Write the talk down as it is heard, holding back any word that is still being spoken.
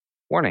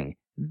Warning,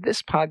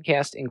 this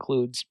podcast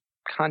includes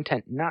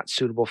content not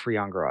suitable for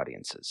younger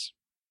audiences,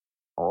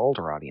 or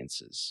older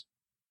audiences,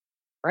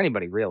 or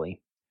anybody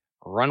really.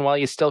 Run while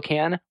you still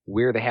can.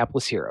 We're the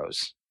Hapless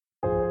Heroes.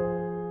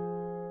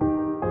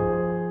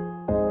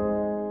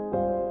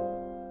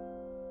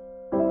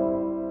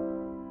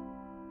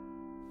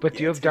 But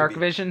do you have dark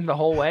vision the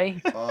whole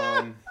way?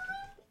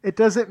 It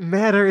doesn't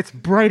matter. It's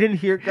bright in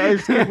here,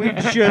 guys. Can we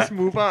just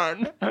move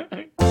on?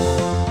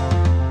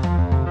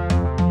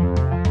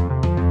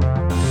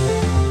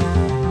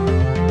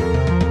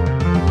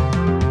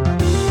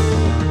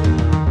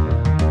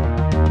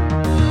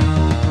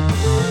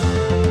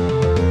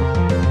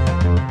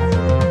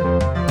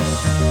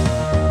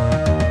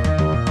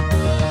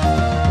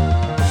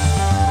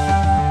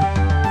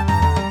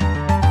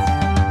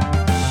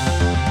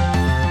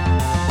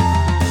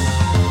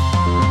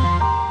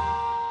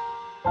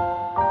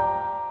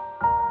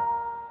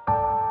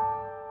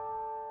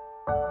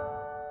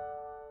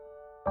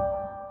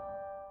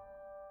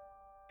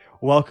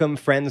 Welcome,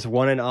 friends,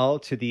 one and all,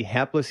 to the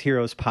Hapless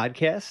Heroes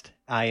podcast.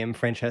 I am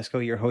Francesco,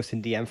 your host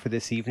and DM for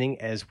this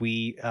evening, as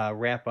we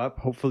wrap up,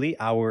 hopefully,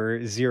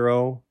 our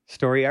Zero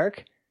story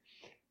arc.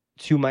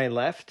 To my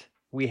left,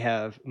 we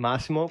have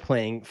Massimo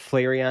playing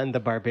Flareon the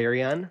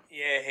Barbarian.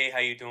 Yeah, hey, how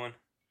you doing?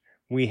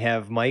 We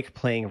have Mike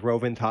playing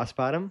Rovin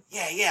Tossbottom.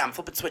 Yeah, I'm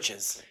flipping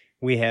switches.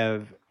 We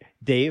have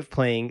Dave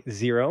playing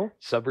Zero.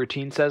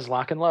 Subroutine says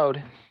lock and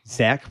load.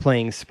 Zach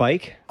playing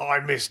Spike. I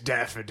miss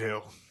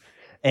Daffodil.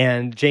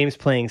 And James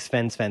playing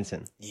Sven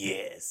Svensson.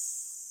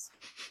 Yes.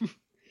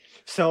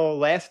 So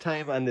last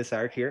time on this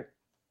arc here,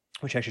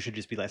 which actually should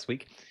just be last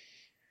week,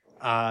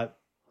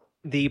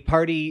 the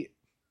party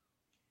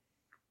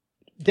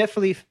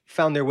definitely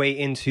found their way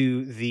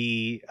into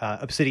the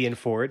Obsidian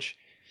Forge.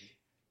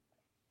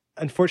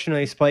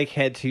 Unfortunately, Spike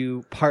had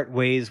to part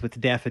ways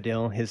with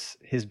Daffodil, his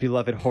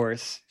beloved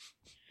horse.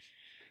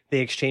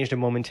 They exchanged a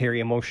momentary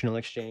emotional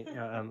exchange,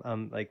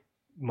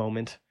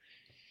 moment.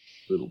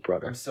 Little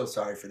brother. I'm so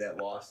sorry for that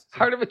loss.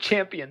 Heart of a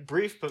champion.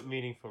 Brief but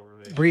meaningful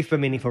relationship. Brief but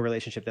meaningful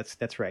relationship.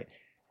 That's right.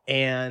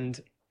 And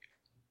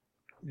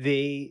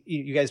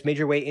you guys made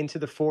your way into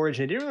the forge,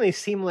 and it didn't really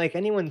seem like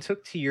anyone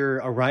took to your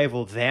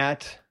arrival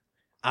that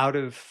out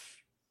of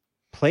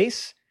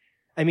place.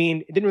 I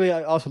mean, it didn't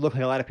really also look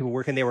like a lot of people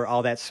working there were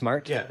all that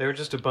smart. Yeah, they were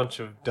just a bunch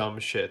of dumb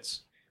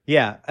shits.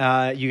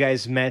 Yeah, you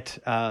guys met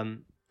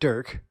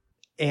Dirk,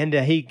 and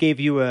he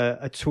gave you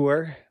a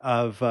tour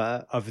of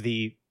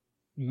the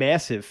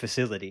massive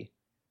facility,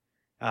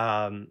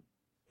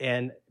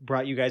 and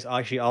brought you guys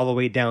actually all the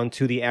way down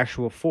to the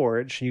actual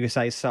forge. You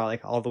guys saw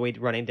like all the way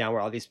running down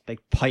where all these like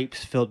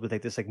pipes filled with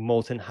like this like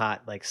molten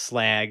hot like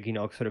slag,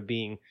 sort of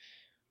being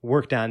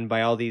worked on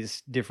by all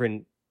these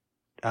different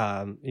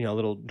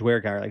little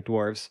dwergar like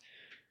dwarves,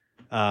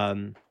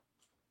 trying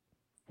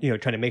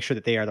to make sure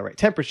that they are the right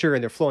temperature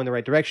and they're flowing the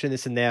right direction,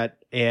 this and that.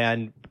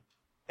 And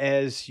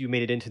as you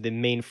made it into the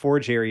main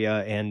forge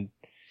area and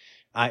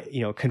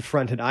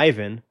confronted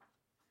Ivan,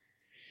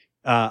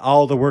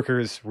 all the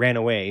workers ran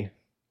away,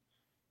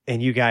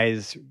 and you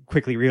guys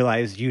quickly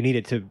realized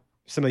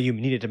some of you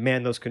needed to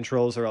man those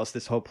controls, or else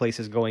this whole place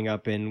is going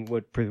up in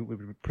what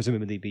would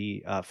presumably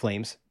be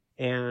flames.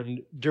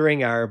 And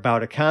during our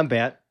bout of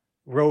combat,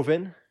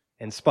 Rovin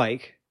and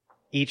Spike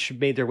each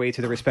made their way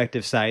to the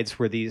respective sides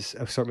where these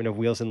assortment of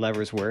wheels and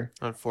levers were.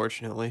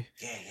 Unfortunately.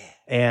 Yeah.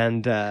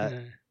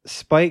 And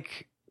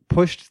Spike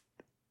pushed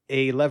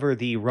a lever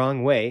the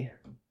wrong way,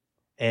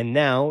 and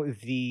now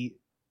the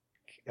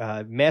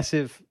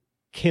massive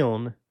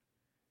kiln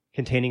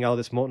containing all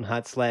this molten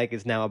hot slag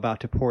is now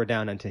about to pour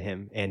down onto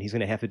him, and he's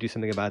going to have to do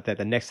something about that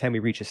the next time we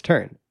reach his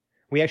turn.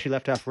 We actually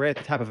left off right at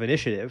the top of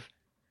initiative,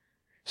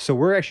 so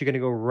we're actually going to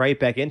go right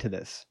back into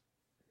this.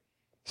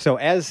 So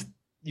as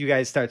you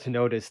guys start to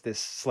notice this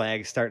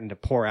slag starting to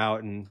pour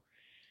out and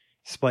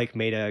Spike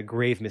made a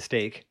grave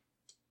mistake,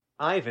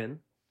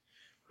 Ivan,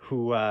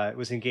 who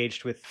was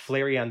engaged with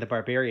Flareon the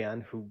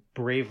Barbarian, who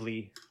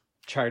bravely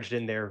charged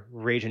in there,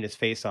 raging his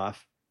face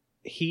off,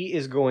 he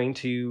is going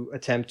to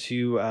attempt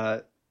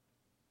to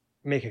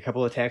make a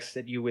couple attacks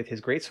at you with his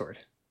greatsword.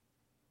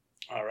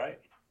 All right.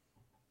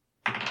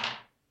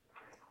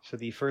 So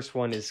the first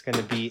one is going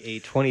to be a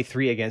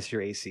 23 against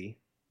your AC.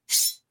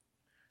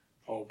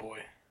 Oh boy.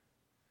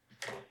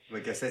 I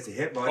guess that's a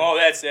hit, bud. Oh,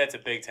 that's a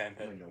big time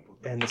hit.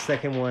 And the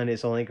second one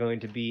is only going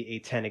to be a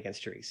 10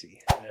 against your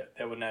AC.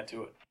 That would not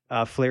do it.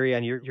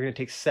 Flareon, you're going to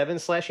take 7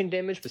 slashing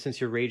damage, but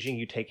since you're raging,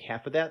 you take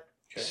half of that.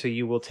 Okay. So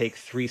you will take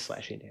 3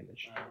 slashing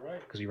damage. All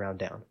right. Because we round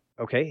down.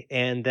 Okay,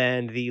 and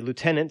then the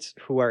lieutenants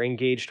who are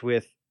engaged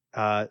with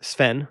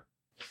Sven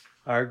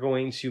are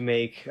going to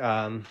make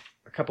a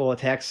couple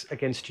attacks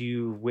against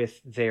you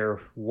with their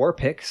war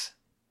picks.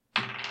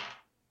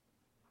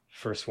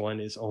 First one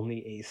is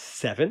only a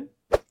 7.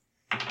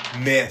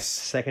 Miss.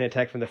 Second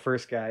attack from the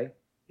first guy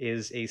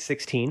is a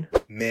 16.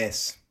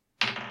 Miss.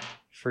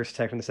 First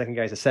attack from the second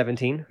guy is a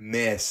 17.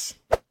 Miss.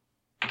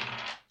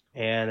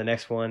 And the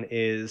next one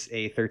is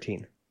a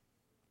 13.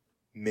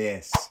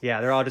 Miss. Yeah,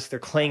 they're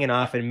clanging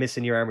off and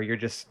missing your armor. You're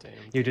just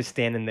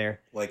standing there.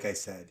 Like I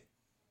said.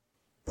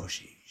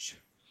 Bushies.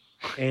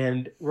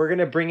 And we're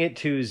gonna bring it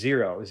to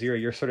Zero. Zero,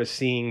 you're sort of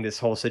seeing this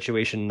whole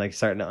situation like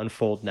starting to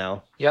unfold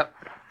now. Yep.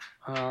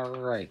 All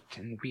right,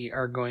 and we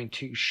are going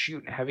to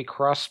shoot a heavy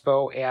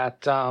crossbow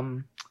at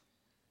the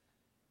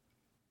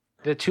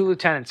two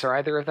lieutenants. Are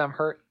either of them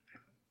hurt?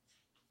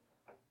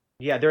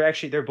 Yeah,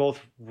 they're both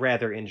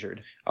rather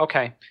injured.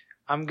 Okay,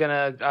 I'm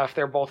gonna if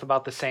they're both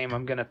about the same,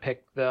 I'm gonna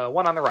pick the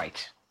one on the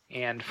right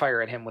and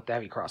fire at him with the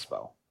heavy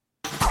crossbow.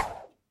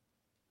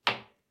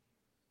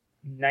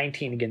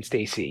 19 against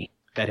AC.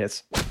 That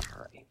hits. All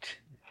right,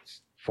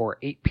 for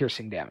 8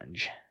 piercing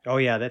damage. Oh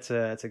yeah, that's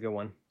a good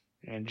one.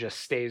 And just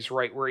stays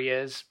right where he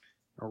is,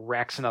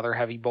 racks another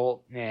heavy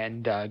bolt,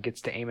 and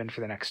gets to aim in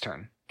for the next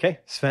turn. Okay,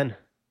 Sven.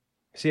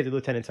 See if the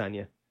lieutenant's on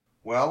you.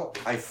 Well,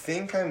 I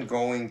think I'm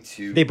going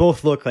to... They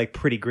both look like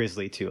pretty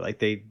grisly too. Like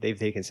they've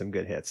taken some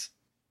good hits.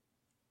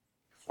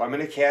 Well, I'm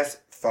going to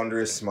cast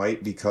Thunderous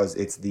Smite because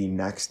it's the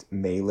next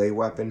melee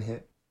weapon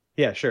hit.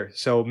 Yeah, sure.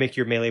 So make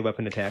your melee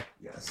weapon attack.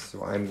 Yes,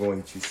 so I'm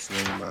going to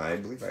swing my... I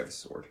believe I have a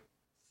sword.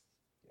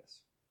 Yes.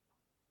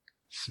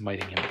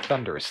 Smiting him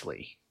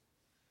thunderously.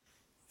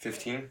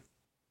 15?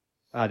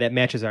 That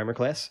matches armor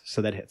class,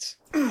 so that hits.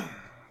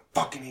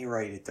 Fucking A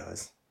right, it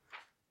does.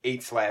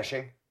 8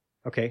 slashing.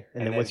 Okay,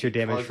 and then what's your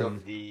damage because from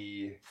of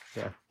the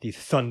the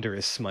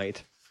thunderous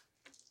smite?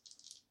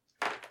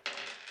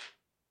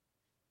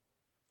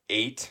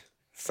 8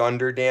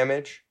 thunder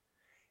damage,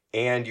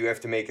 and you have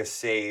to make a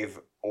save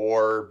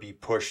or be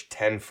pushed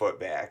 10 foot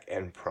back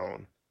and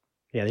prone.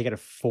 Yeah, they got a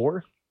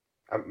 4.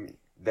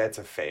 That's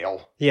a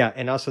fail. Yeah,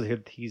 and also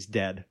he's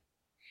dead.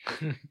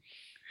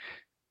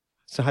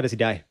 So how does he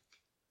die?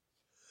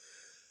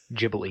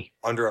 Ghibli.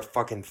 Under a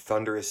fucking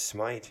thunderous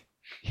smite.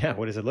 Yeah,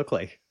 what does it look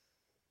like?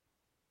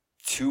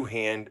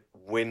 2-hand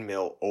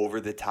windmill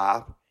over the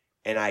top,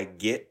 and I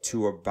get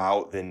to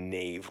about the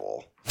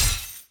navel.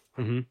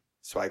 Mm-hmm.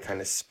 So I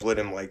kind of split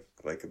him like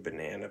a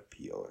banana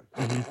peel.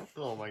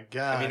 Oh my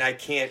god. I mean, I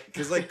can't,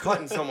 because like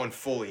cutting someone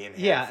fully in half,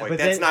 Yeah, like but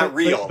that's then- not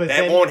real. but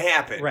that then- won't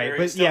happen. Right, Very-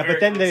 but still yeah, but very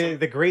then gruesome.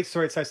 the great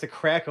sword starts to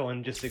crackle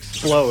and just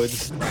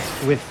explodes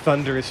with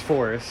thunderous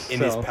force. In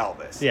his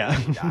pelvis. Yeah.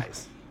 He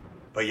dies.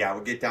 But yeah,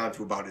 we'll get down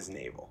to about his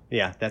navel.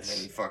 Yeah, And then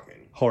that's he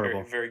fucking...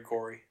 horrible. Very, very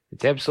gory.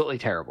 It's absolutely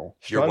terrible.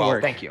 Strong welcome.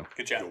 work. Thank you.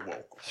 Good job. You're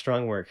welcome.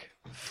 Strong work.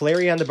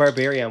 Flareon the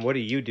Barbarian, what are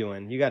you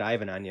doing? You got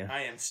Ivan on you.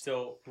 I am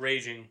still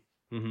raging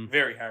Mm-hmm.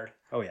 very hard.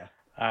 Oh yeah.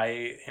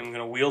 I am going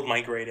to wield my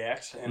great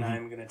axe, and Mhm.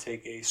 I'm going to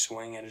take a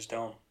swing at his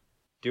dome.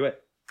 Do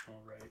it.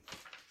 All right.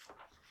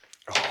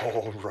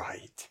 All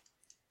right.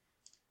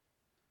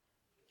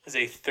 It's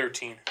a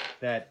 13.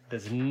 That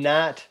does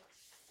not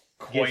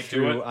get Quite do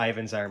through it.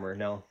 Ivan's armor.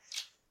 No.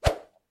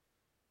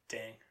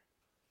 Dang.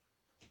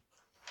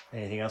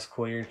 Anything else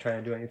cool you're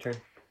trying to do on your turn?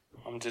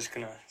 I'm just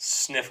going to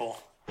sniffle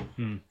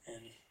Hmm.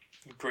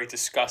 and great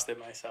disgust at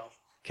myself.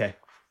 Okay.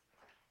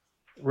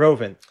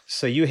 Rovan,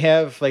 so you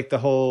have like the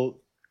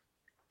whole,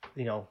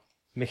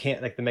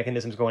 like the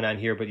mechanisms going on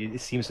here, but it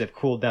seems to have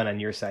cooled down on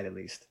your side at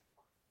least.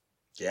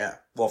 Yeah.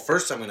 Well,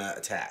 first I'm going to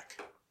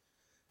attack.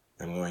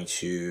 I'm going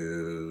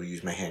to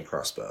use my hand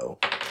crossbow.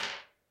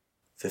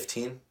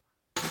 15.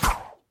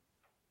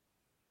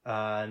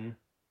 On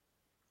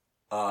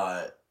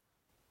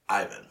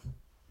Ivan.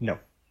 no,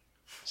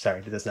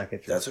 sorry, that does not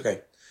get through. That's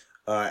okay.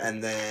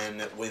 And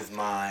then with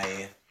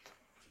my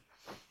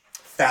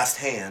fast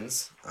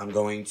hands, I'm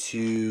going to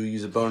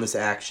use a bonus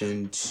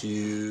action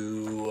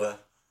to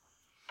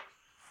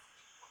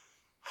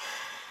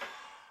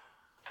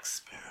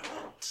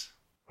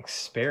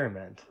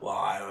Experiment.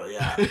 Well,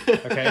 yeah.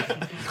 Okay.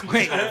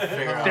 Wait,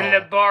 the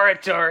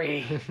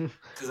laboratory.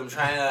 Because I'm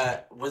trying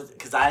to...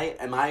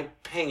 Am I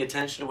paying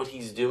attention to what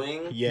he's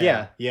doing?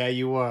 Yeah. Yeah,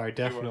 you are,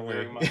 definitely.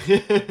 very much.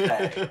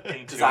 Okay.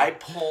 Because I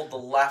pulled the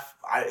left...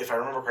 if I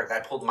remember correctly, I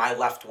pulled my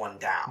left one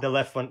down. The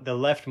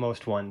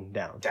leftmost one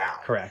down. Down.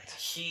 Correct.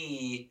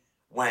 He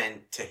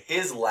went to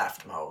his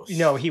leftmost.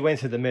 No, he went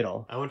to the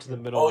middle. I went to the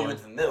middle Oh, one you went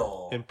to the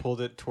middle. and pulled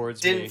it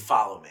towards Didn't me.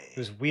 follow me. It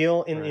was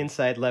wheel in Right.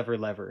 inside,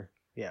 lever.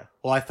 Yeah.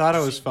 Well, I thought I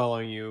was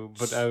following you,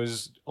 but I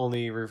was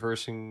only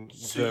reversing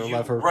the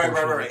lever. Right.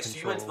 portion of the So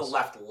you went to the controls.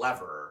 left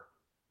lever,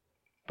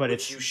 But which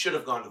it's you should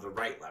have gone to the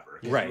right lever.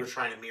 'Cause Right. You were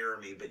trying to mirror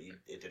me, but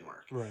it didn't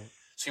work. Right.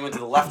 So you went to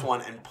the left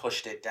one and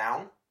pushed it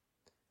down.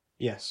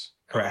 Yes.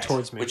 correct.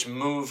 Towards me. Which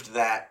moved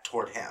that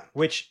toward him.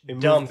 Which It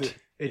moved dumped.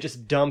 It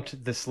just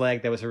dumped the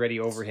slag that was already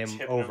over him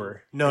Tipped him.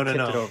 over. No, It no, tipped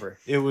no. it over.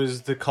 It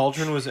was the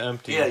cauldron was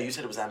empty. Yeah, you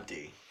said it was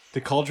empty.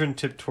 The cauldron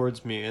tipped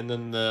towards me, and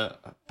then the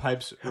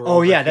pipes. Were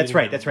Oh yeah, that's overheating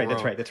right. and That's right.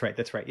 That's broke. right. That's right.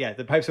 That's right. Yeah,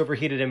 the pipes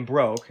overheated and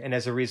broke, and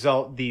as a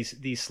result, these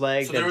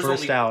slag So that there was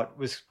burst only- out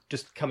was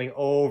just coming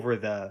over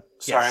the.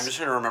 Sorry, Yes. I'm just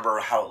trying to remember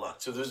how it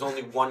looked. So there's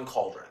only one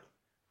cauldron.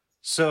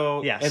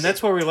 So Yes. and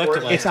that's where we left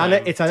it last It's on it.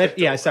 time. It's on it. Tipped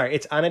Yeah, over. sorry.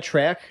 It's on a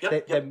track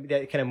Yep,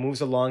 that kind of moves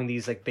along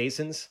these like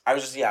basins. I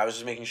was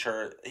just making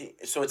sure.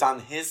 So it's on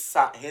his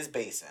side, his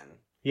basin.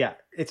 Yeah,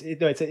 it's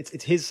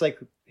his like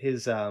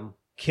his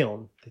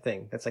kiln, the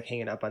thing that's like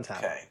hanging up on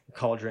top. Okay.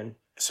 Cauldron.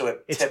 So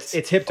It's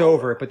tipped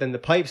over, but then the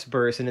pipes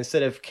burst, and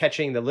instead of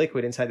catching the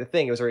liquid inside the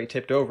thing, it was already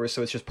tipped over,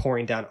 so it's just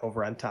pouring down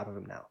over on top of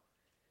him now.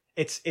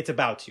 It's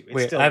about to. It's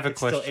Wait, still I have a it's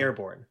still question.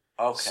 airborne.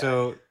 Okay.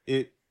 So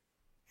it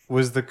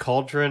was the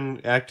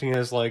cauldron acting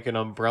as like an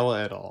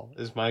umbrella at all?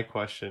 Is my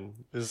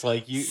question. Is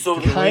like you So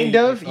the way- Kind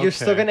of. You're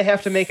still okay. going to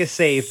have to make a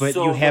save, but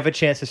So you have the- a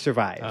chance to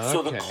survive.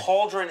 So the Okay.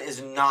 cauldron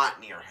is not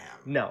near him.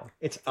 No,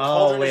 it's The all the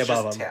cauldron way is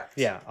above just him. tipped.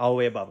 Yeah, all the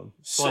way above him.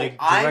 So like,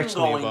 I'm directionally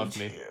going above to.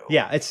 me.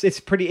 Yeah, it's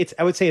pretty. It's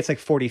I would say it's like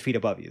 40 feet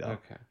above you though.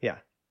 Okay.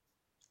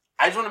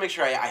 I just want to make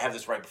sure I have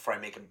this right before I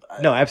make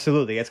a. No,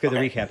 absolutely. It's good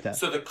Okay. to recap that.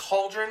 So the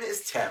cauldron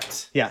is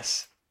tipped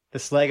Yes, the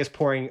slag is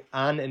pouring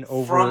on and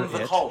over from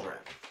the it, cauldron.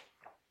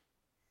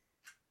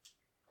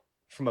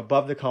 from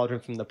above the cauldron,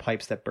 from the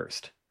pipes that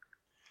burst,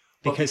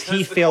 But because because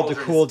he the failed to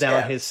cauldron cool is down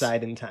tipped- his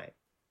side in time.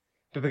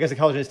 But because the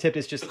cauldron is tipped,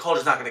 it's just The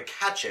cauldron's not going to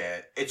catch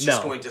it. It's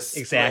just No, going to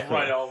split. exactly.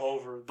 Right all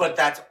over. But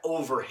that's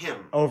over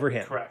him. over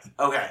him. Correct.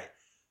 Okay.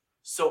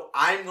 So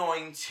I'm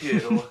going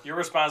to. You're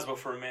responsible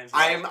for a man's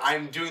life.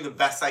 I'm doing the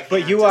best I can.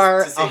 But you to-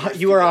 are to save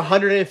his you are stupidity.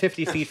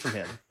 150 feet from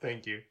him.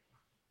 Thank you.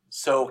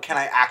 So can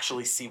I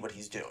actually see what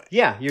he's doing?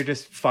 Yeah, you're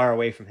just far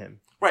away from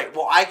him. Right.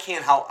 Well, I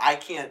can't help. I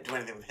can't do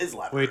anything with his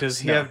lever. Wait, does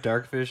he No. have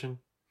dark vision?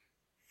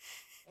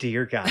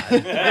 Dear God.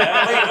 Wait.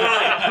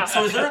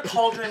 So is there a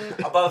cauldron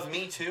above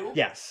me too?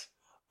 Yes,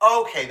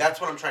 Okay,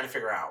 that's what I'm trying to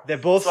figure out.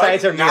 that both So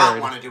sides I are did not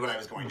mirrored. want to do what I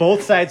was going to Both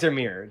do. sides are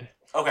mirrored.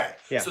 Okay.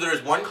 Yeah. So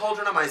there's one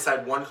cauldron on my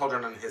side, one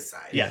cauldron on his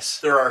side. Yes.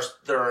 There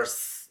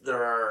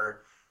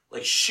are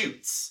like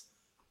chutes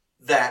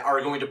that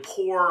are going to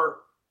pour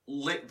the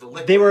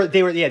liquid. They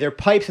were yeah, they're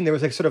pipes, and there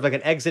was like sort of like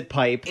an exit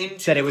pipe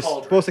Into that it the was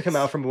cauldrons. supposed to come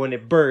out from when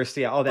it burst.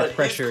 Yeah, all that but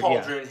pressure. his Yeah,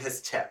 cauldron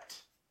has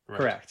tipped. Right.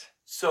 correct.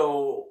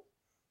 So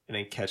It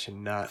ain't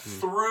catching nothing.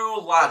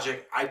 through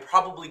logic, I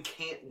probably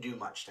can't do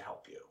much to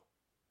help you.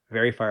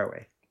 Very far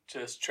away.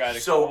 Just try to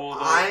So cool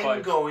those I'm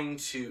pipes. going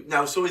to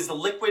now. So is the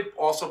liquid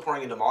also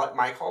pouring into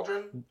my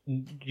cauldron?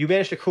 You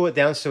managed to cool it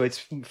down so it's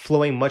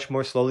flowing much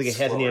more slowly. It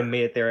hasn't Slower. even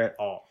made it there at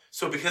all.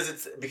 So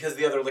because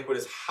the other liquid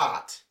is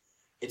hot,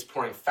 it's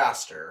pouring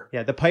faster.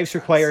 Yeah, the pipes Makes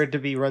required to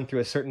be run through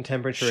a certain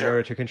temperature in Sure.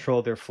 order to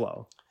control their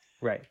flow.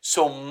 Right.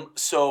 So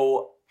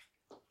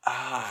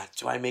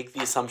do I make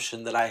the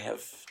assumption that I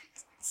have?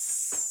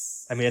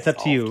 I mean, it's up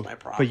to solved you, my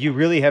problem? but you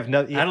really have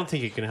no. I don't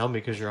think you can help me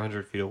because you're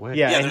 100 feet away.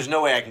 Yeah, Yeah, and- there's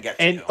no way I can get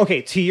to And you.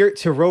 okay,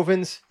 to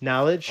Rovin's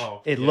knowledge,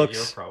 Oh, it yeah, looks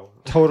your problem.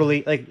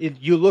 totally like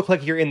you look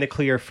like you're in the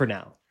clear for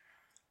now.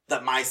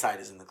 That my side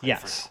is in the clear.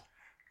 Yes.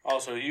 For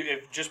Also,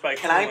 just by now.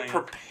 Can I cooling,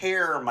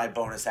 prepare my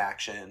bonus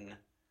action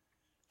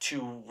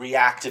to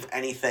react if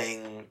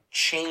anything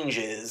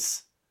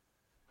changes,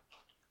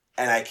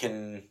 and I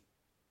can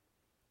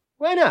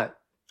Why not?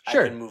 I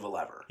Sure. can move a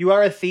lever. You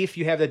are a thief.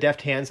 You have the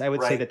deft hands. I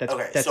would say Right? that's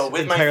okay. that's So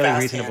with my entirely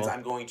fast reasonable. hands,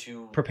 I'm going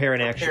to Prepare an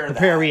action. that,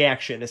 Prepare a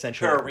reaction,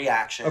 essentially. Prepare a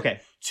reaction. Okay.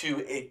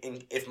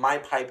 If my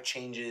pipe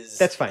changes.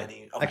 That's fine.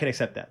 okay. I can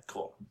accept that.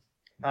 Cool.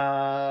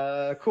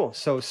 Cool.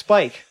 So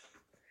Spike,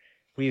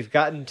 we've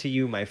gotten to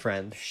you, my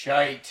friend.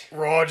 Shite.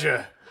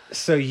 Roger.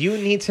 So you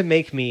need to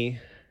make me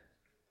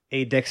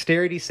a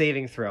dexterity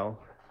saving throw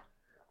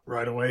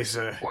Right away,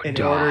 sir.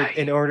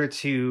 in order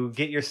to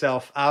get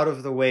yourself out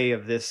of the way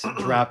of this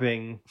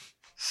dropping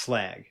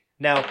slag.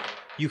 Now,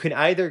 you can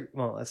either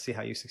let's see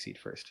how you succeed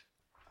first.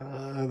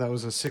 That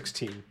was a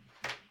 16.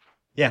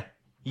 Yeah.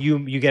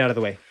 You get out of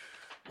the way.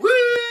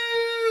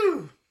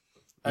 Woo!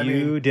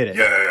 You did it.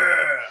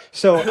 Yeah.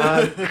 So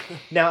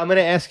now I'm going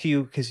to ask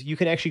you because you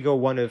can actually go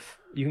one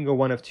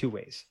of two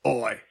ways.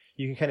 Oi.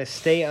 You can kind of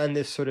stay on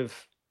this sort of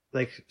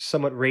like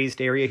somewhat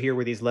raised area here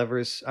where these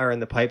levers are in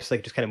the pipes,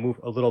 like just kind of move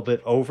a little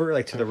bit over,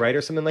 like to the right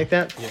or something like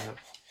that. Yeah.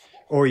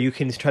 Or you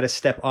can try to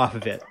step off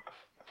of it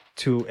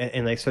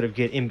and like sort of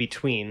get in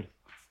between,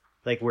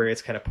 like where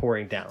it's kind of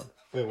pouring down.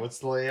 Wait, what's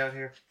the layout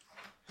here?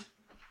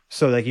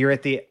 So like you're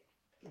at the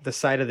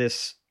side of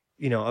this,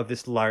 of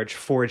this large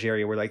forge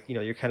area where like,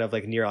 you're kind of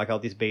like near like all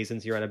these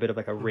basins. You're on a bit of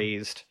like a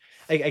raised.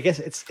 I guess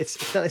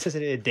it's not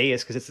necessarily a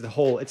dais because it's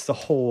the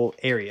whole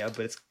area, but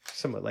it's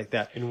somewhat like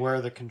that And where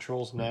are the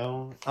controls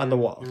now? on the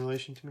wall. In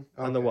relation to me?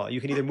 On the Okay. wall,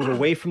 you can either move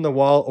away from the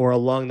wall or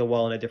along the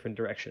wall in a different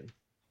direction.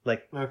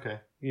 Like Okay.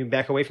 you can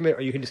back away from it,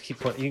 or you can just keep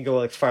going. You can go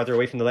like farther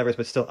away from the levers,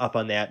 but still up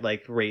on that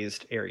like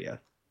raised area.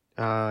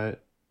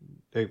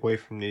 Away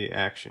from the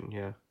action,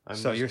 yeah. I'm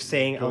So just you're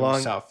saying going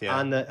along south, yeah.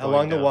 on the going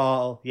along the down.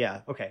 wall.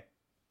 Yeah. Okay.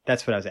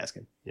 That's what I was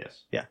asking.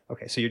 Yes. Yeah.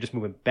 Okay. So you're just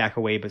moving back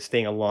away, but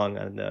staying along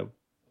on the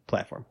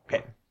platform.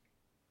 Okay.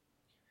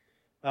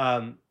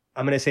 I'm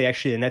gonna say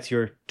actually, and that's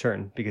your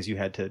turn because you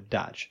had to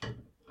dodge.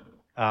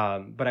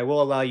 But I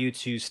will allow you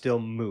to still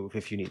move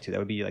if you need to. That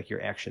would be like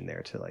your action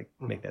there to like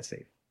make that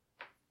save.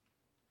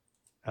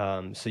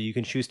 So you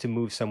can choose to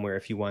move somewhere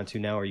if you want to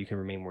now, or you can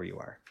remain where you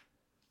are.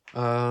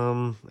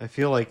 I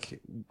feel like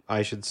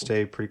I should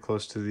stay pretty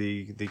close to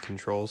the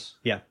controls,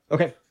 Yeah.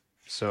 Okay.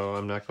 so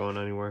I'm not going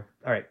anywhere.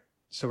 All right.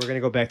 So we're gonna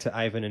go back to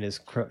Ivan and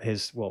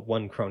his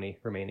one crony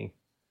remaining.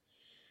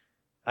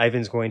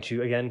 Ivan's going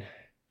to again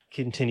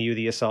continue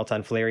the assault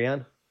on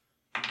Flareon.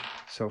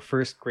 So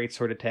first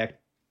greatsword attack,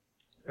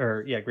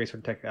 greatsword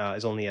attack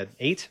is only an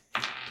 8.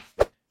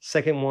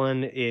 Second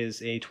one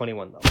is a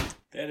 21 level.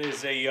 that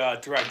is a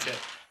direct hit.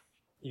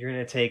 You're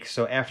going to take,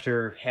 so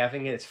after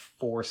having it, it's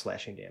 4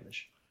 slashing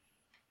damage.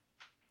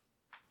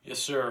 Yes,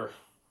 sir.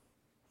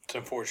 It's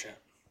unfortunate.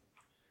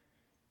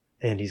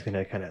 And he's going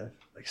to kind of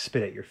like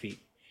spit at your feet.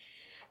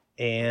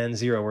 And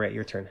Zero, we're at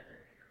your turn.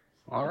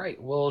 All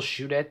right, we'll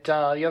shoot at the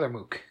other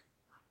mook.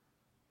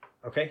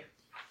 Okay.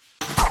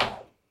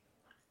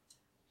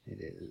 It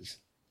is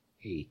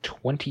a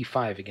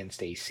 25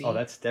 against AC. Oh,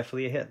 that's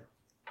definitely a hit.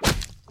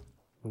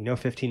 We know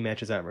 15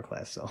 matches armor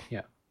class, so.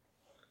 Yeah.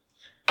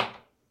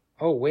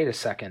 Oh, wait a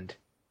second.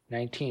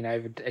 19. I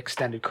have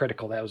extended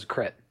critical. That was a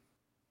crit.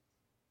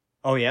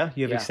 Oh, yeah?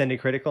 You have Yeah. extended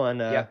critical on...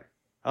 Yep.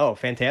 Oh,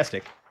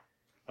 fantastic.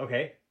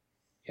 Okay.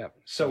 Yep.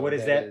 So what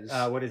is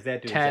that? What does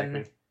that do 10.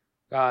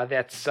 exactly?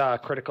 That's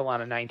critical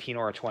on a 19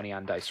 or a 20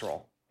 on dice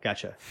roll.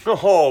 Gotcha.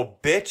 Oh,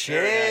 bitch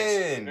Very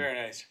nice. in. Very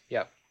nice.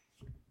 Yep.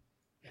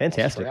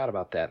 Fantastic. Forgot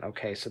about that.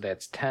 Okay, so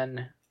that's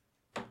 10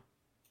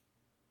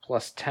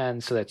 plus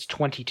 10, so that's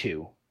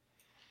 22.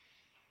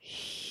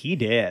 He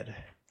did.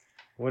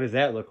 What does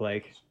that look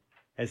like?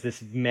 As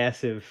this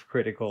massive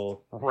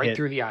critical Right hit.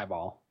 through the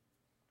eyeball.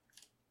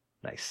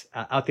 Nice.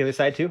 Out the other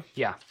side too?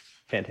 Yeah.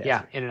 Fantastic.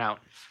 Yeah, in and out.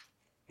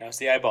 Now is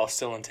the eyeball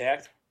still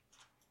intact?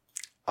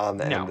 On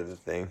the No. end of the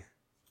thing.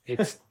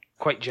 It's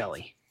quite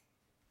jelly.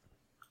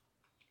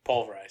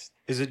 Pulverized.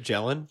 Is it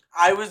gelin?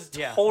 I was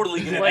Yeah.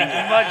 totally gonna Like do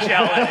that.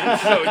 Magellan.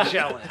 It's so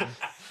Magellan.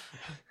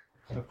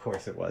 Of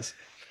course it was.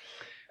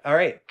 All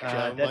right.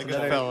 Jump That's like a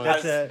another, felon.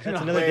 that's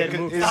another Wait, dead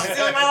move. Stop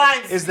stealing my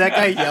lines. Is that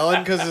guy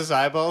yelling because his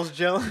eyeball's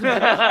gelling?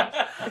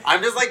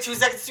 I'm just like 2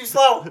 seconds too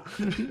slow.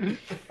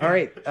 All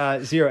right.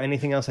 Zero,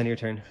 anything else on your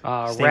turn?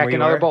 Staying where Rack you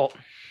another are? bolt.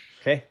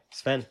 Okay.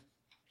 Sven.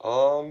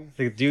 Both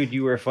The dude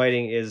you were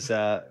fighting is...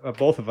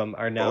 both of them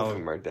are now of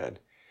them are dead.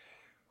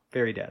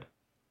 very dead.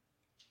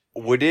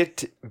 Would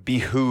it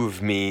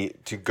behoove me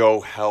to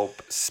go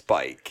help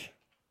Spike?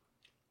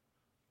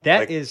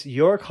 That is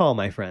your call,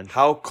 my friend.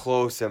 How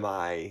close am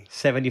I?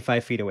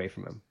 75 feet away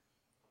from him.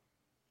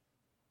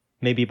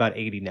 Maybe about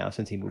 80 now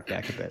since he moved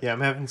back a bit. Yeah,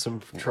 I'm having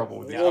some trouble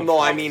with Yeah, Well, I'm no,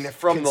 I close. mean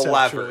from the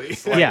Conceptually.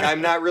 levers. Like, Yeah.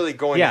 I'm not really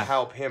going Yeah. to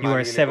help him. You I'm are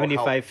gonna go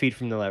 75 help- feet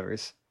from the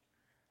levers.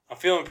 I'm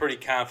feeling pretty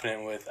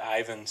confident with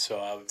Ivan, so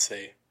I would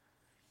say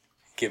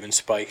giving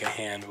Spike a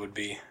hand would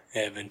be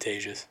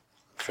advantageous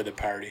for the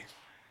party.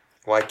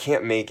 Well, I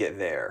can't make it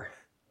there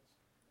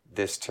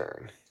this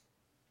turn.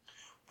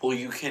 Well,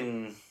 you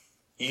can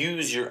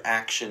use your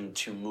action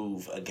to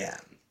move again.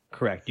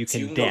 Correct. You So can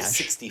you can go dash.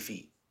 60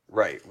 feet.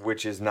 Right,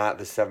 which is not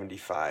the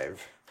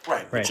 75.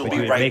 Right, Right, which will but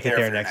you be would right make it there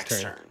there for your next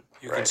next turn. turn.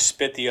 You can Right.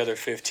 spit the other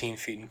 15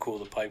 feet and cool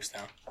the pipes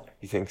down.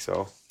 You think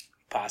so?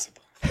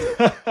 Possibly.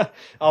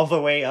 All the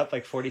way up,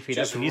 like 40 feet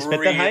Just up. Can you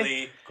spit that high?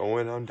 really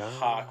Going on down.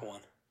 hawk one.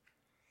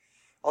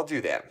 I'll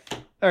do that.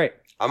 All right.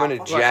 I'm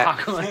gonna jet.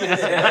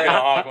 Gonna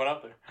hawk one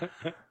up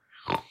there.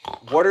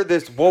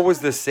 What was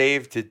the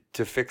save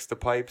to fix the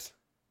pipes?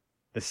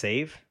 The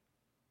save?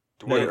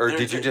 Or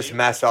did you just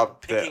mess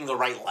up Picking the? the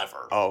right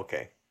lever, Oh,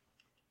 okay.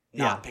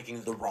 not Yeah.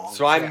 picking the wrong.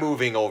 So I'm Yeah.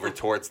 moving over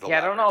towards the. Yeah,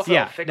 I don't know if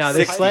Yeah. it'll fix No, the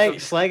the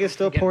pipes. slag is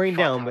still Getting pouring fucked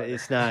down, out but there.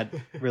 it's not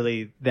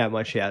really that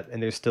much yet.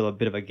 And there's still a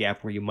bit of a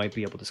gap where you might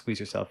be able to squeeze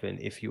yourself in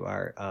if you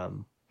are,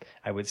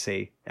 I would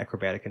say,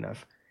 acrobatic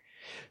enough.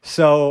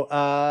 So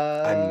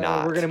I'm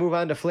not. We're going to move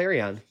on to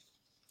Flareon.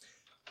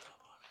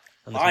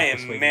 Unless I we am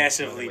persuade you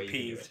massively another way you can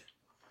do peeved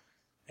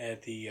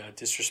at the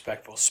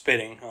disrespectful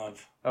spitting of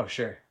it. Oh,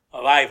 sure.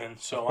 Ivan.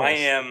 So Of course. I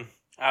am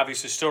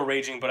obviously still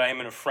raging, but I am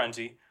in a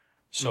frenzy.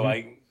 So Mhm.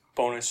 I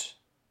bonus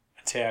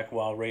attack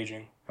while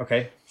raging.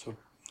 Okay. So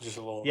just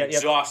a little Yeah, yep.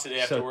 exhausted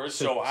afterwards.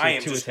 So, I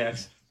am 2 just gonna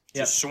attacks.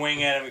 Yep.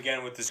 swing at him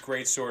again with this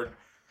great sword.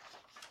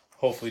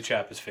 Hopefully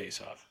chop his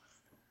face off.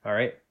 All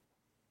right.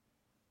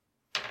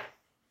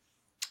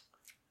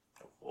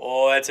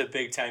 Oh, that's a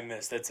big time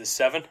miss. That's a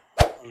 7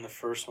 on the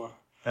first one.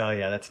 Oh,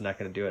 yeah, that's not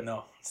going to do it.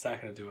 No, it's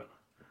not going to do it.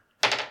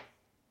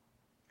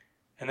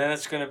 And then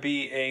it's going to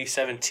be a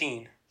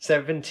 17.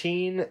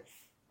 17,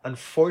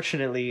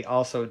 unfortunately,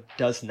 also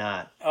does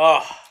not.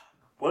 Oh,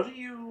 What are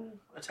you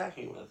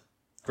attacking with?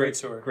 great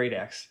sword. Great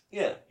axe.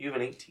 Yeah, you have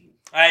an 18.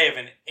 I have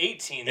an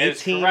 18. That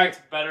is 18.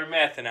 correct. Better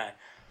math than I.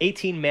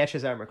 18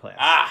 matches armor class.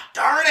 Ah,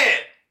 Darn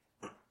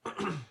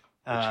it!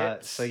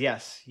 hits. So,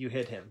 yes, you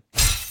hit him.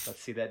 Let's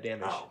see that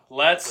damage. Oh,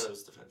 let's so it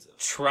was defensive.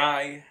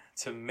 try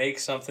to make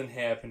something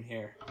happen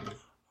here.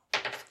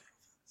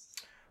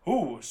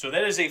 Ooh, so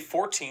that is a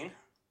 14.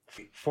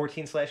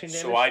 14 slashing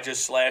damage. So I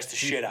just slashed the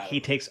he, shit out of he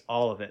him. takes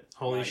all of it.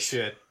 Holy Nice.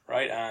 shit.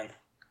 Right on.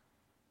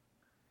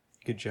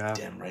 Good job.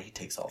 Damn right, he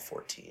takes all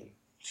 14.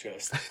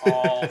 Just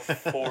all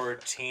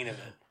 14 of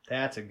it.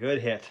 That's a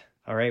good hit.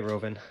 All right,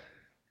 Rovin.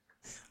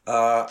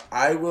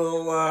 I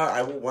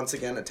will once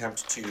again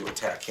attempt to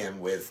attack him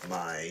with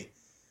my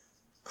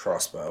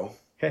crossbow.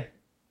 Okay.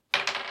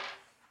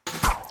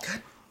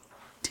 God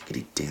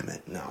diggity damn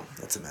it. No,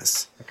 that's a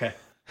miss. Okay.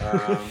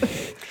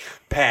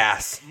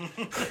 Pass.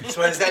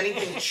 So has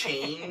anything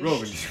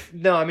changed?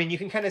 No, I mean you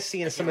can kind of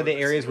see in some of the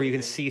areas where you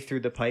can see through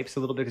the pipes a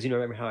little bit because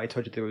remember how I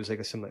told you there was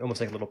like almost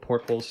like little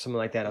portholes or something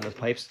like that on those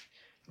pipes.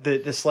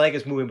 The slag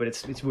is moving, but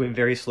it's moving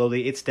very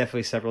slowly. It's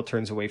definitely several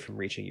turns away from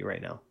reaching you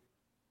right now.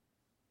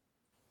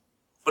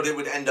 But it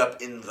would end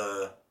up in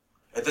the...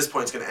 At this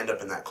point, it's going to end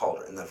up in that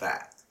cauldron, in the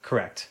vat.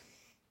 Correct.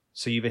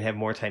 So you even have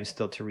more time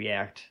still to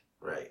react.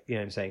 Right. You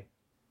know what I'm saying?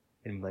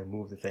 And like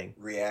move the thing.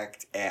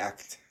 React,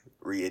 act,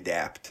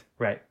 readapt,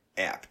 Right.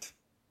 apt.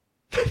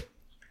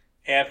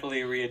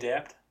 Aptly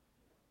readapt.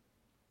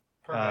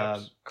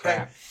 Perhaps.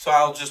 Okay. So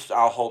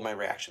I'll hold my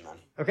reaction then.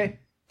 Okay.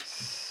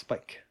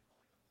 Spike.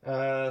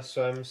 So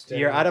I'm standing.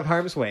 You're out of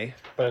harm's way.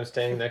 But I'm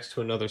standing next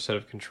to another set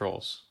of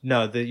controls.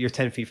 No, you're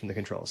 10 feet from the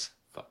controls.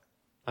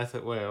 I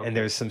thought, wait, okay. And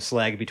there's some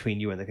slag between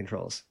you and the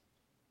controls.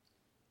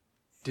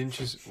 Didn't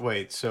you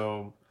wait?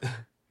 So,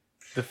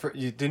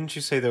 didn't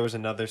you say there was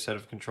another set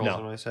of controls No,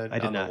 on my side? I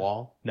did on not. the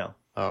wall? No.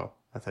 Oh,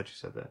 I thought you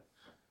said that.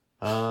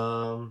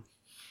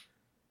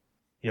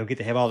 You don't get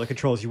to have all the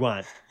controls you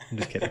want. I'm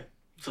just kidding.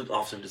 So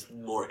often just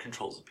more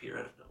controls appear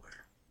out of nowhere.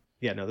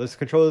 Yeah, no, those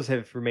controls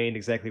have remained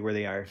exactly where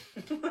they are.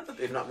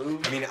 They've not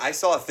moved. I mean, I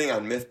saw a thing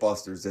on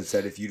Mythbusters that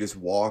said if you just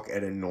walk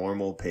at a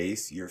normal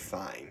pace, you're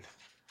fine.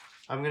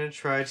 I'm gonna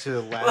try to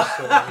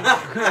lasso.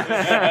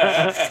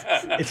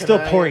 It's still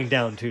pouring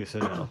down too, so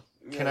no.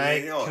 Can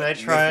I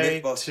try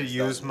to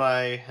use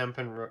my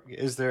hempen rope?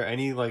 Is there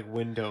any like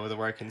window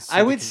where I can see?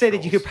 I would the say that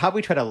you could controls?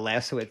 probably try to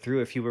lasso it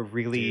through if you were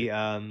really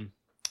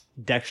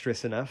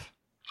dexterous enough.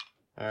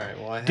 All right.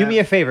 Well, Do me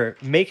a favor.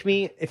 Make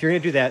me, if you're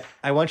going to do that,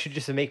 I want you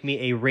just to make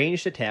me a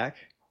ranged attack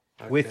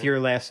with Okay. your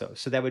lasso.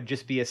 So that would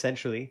just be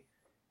essentially,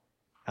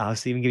 I'll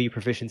even give you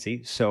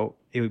proficiency. So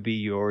it would be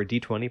your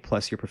d20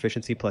 plus your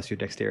proficiency plus your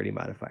dexterity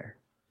modifier.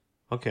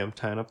 Okay, I'm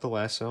tying up the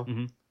lasso.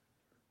 Mhm.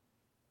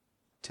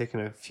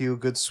 Taking a few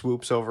good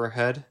swoops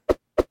overhead.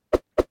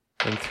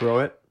 And throw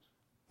it.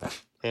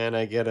 And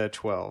I get a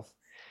 12.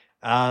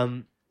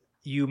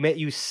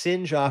 You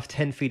singe off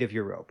 10 feet of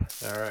your rope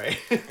All right.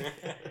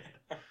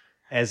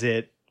 as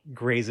it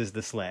grazes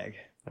the slag.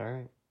 All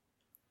right.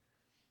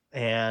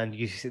 And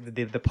you see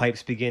the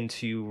pipes begin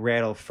to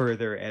rattle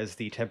further as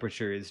the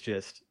temperature is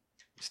just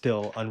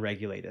still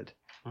unregulated.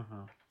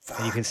 Mm-hmm.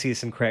 And you can see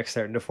some cracks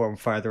starting to form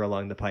farther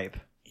along the pipe.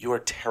 You are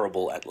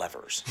terrible at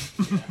levers.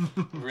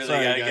 Really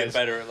Sorry, gotta guys. get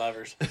better at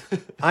levers.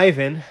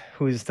 Ivan,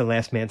 who is the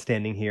last man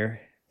standing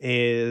here,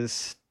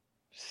 is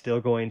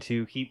still going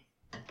to keep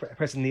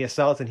pressing the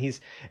assault, and he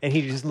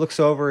just looks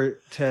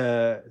over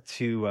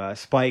to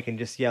Spike and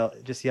just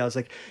yells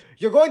like,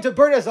 "You're going to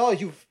burn us all,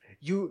 you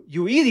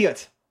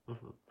idiot!"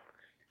 Mm-hmm.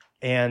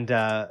 And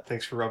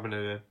Thanks for rubbing it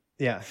in.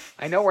 yeah,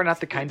 I know we're not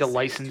the kind of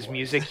licensed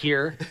music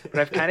here, but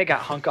I've kind of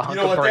got Hunka Hunka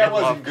know what, Burning that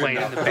wasn't Love good playing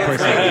in enough. the Of course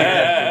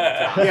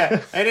background.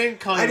 Yeah, I didn't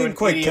call you. I didn't an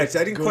quite idiot catch.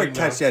 I didn't good quite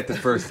catch enough. that the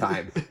first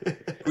time.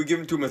 We give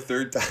him to him a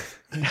third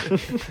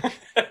time.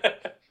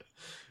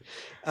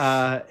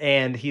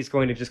 and he's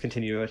going to just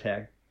continue to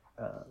attack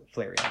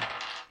Flareon.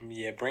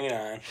 Yeah, bring it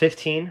on.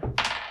 15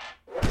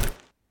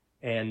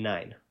 and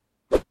 9.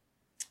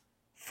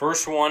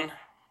 First one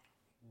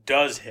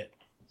does hit.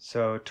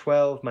 So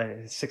 12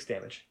 minus 6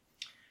 damage.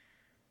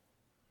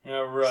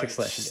 All right. 6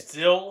 slashing damage.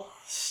 Still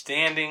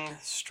standing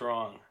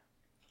strong.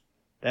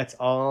 That's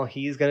all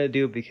he's gonna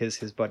do because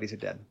his buddies are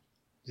dead.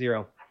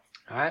 0.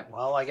 All right.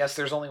 Well, I guess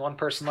there's only one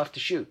person left to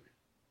shoot.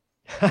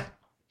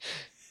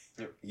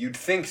 You'd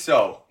think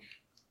so.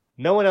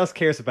 No one else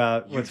cares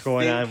about what's You'd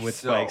going think on with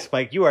so. Spike.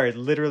 Spike, you are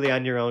literally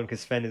on your own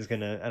because Sven is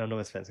gonna. I don't know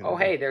what Sven's gonna Oh,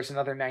 do. hey, there's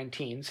another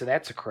 19, so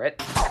that's a crit.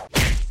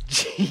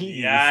 Jeez.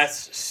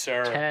 Yes,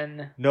 sir.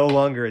 10, No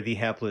longer the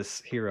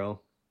hapless hero.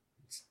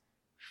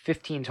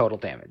 15 total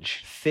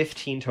damage.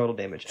 15 total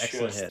damage.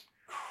 Excellent Just hit.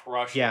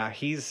 Crush. Yeah,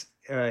 he's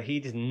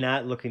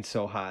not looking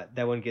so hot.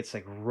 That one gets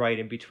like right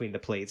in between the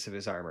plates of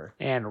his armor.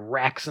 And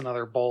racks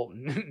another bolt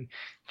and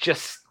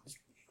just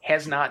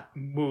has not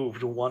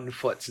moved 1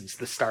 foot since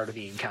the start of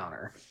the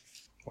encounter.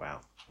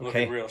 Wow.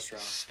 Looking Okay, real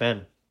strong.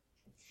 Sven,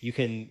 you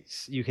can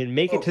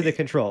make it to the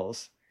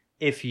controls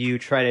if you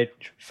try to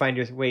find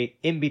your way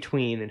in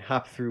between and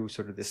hop through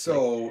sort of this like,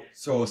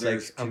 So almost like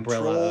there's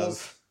umbrella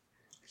controls of-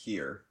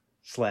 here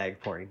slag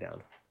pouring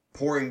down.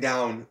 pouring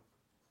down.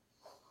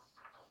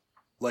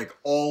 Like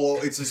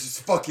it's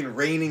just fucking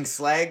raining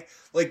slag.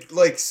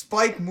 Like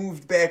Spike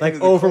moved back Like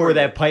into the over where corner.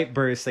 that pipe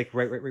bursts, like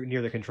right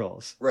near the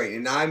controls. Right,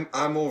 and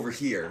I'm over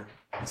here.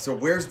 So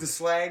where's the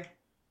slag?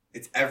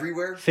 It's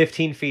everywhere.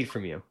 15 feet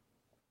from you.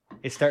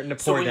 It's starting to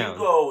So pour when down. you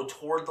go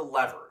toward the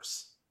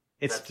levers,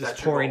 It's that's just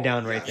your pouring goal.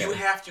 down right You there.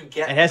 have to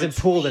get. It hasn't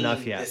pooled between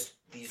enough yet.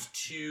 These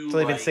two It's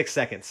only been like, 6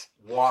 seconds.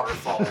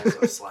 waterfalls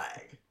of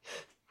slag.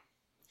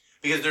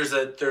 Because there's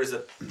a Lot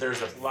of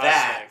vat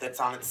slag. that's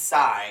on its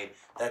side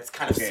that's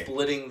kind of Okay.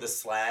 splitting the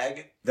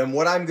slag. Then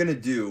what I'm gonna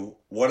do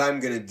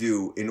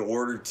in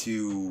order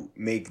to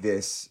make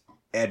this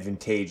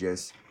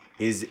advantageous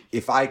is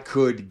if I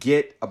could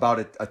get about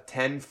a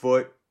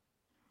 10-foot.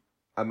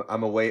 I'm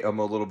a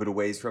little bit of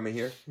ways from it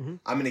here. Mhm.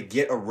 I'm gonna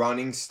get a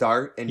running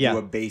start and Yeah. do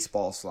a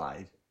baseball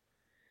slide.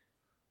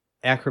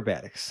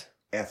 Acrobatics.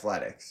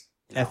 Athletics.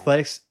 No.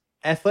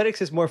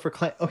 Athletics is more for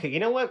okay, you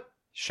know what?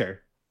 Sure.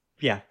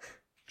 Yeah.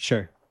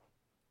 Sure.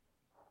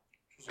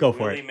 Go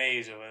for Willie it.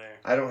 Mays over there.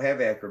 I don't have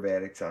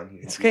acrobatics on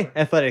here. It's okay.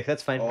 Athletics,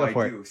 that's fine. Oh, Go I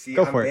for do. it. See,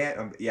 Go I'm for it.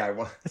 bad. Yeah, I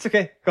want. It's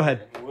okay. Go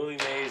ahead. Willie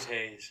Mays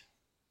Hayes.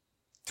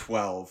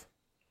 12.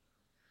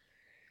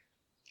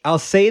 I'll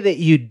say that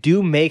you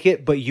do make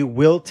it, but you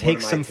will take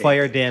am I some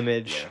fire taking?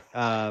 damage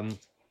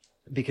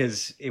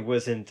because it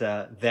wasn't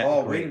that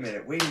Oh, great.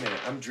 wait a minute.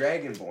 I'm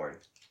Dragonborn.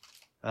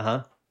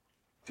 Uh-huh.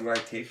 Do I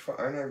take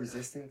aren't I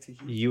resistant to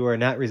heat? You are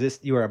not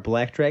You are a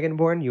black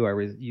dragonborn. You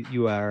are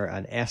you are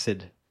an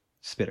acid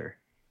spitter.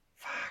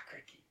 Fuck,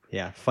 Ricky.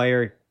 Yeah,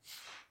 fire.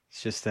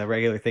 It's just a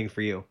regular thing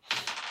for you.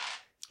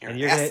 You're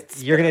And an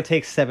acid you're gonna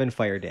take 7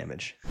 fire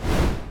damage.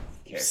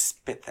 You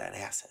spit that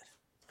acid.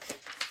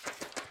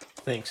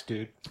 Thanks,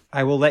 dude.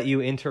 I will let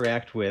you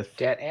interact with.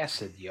 that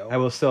acid, yo. I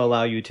will still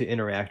allow you to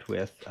interact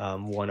with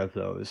one of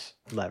those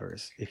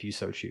levers if you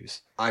so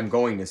choose. I'm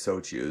going to so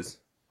choose.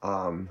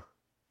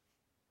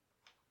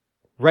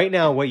 Right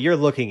now, what you're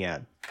looking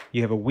at,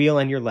 you have a wheel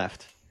on your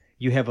left.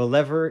 You have a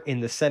lever in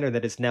the center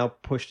that is now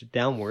pushed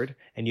downward,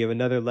 and you have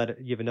another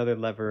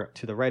lever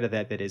to the right of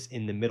that is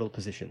in the middle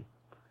position.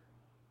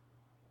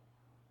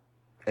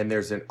 And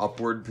there's an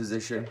upward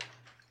position.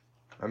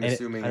 I'm And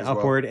assuming an as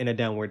upward and a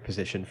downward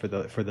position for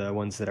the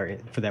ones that are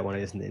for that one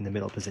is in the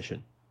middle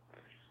position.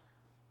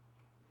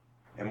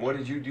 well. And what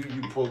did you do?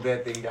 You pulled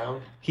that thing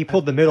down? He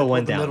pulled the middle Put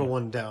one the down. middle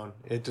one down.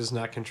 It does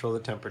not control the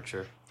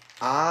temperature.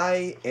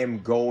 I am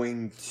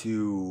going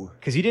to.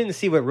 Because you didn't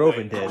see what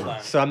Roven Wait, did, hold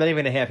on. so I'm not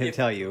even going to have him If-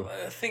 tell you.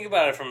 Think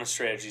about it from a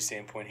strategy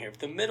standpoint here. If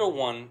the middle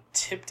one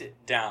tipped it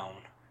down,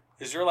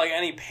 is there like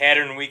any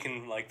pattern we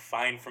can like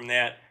find from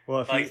that?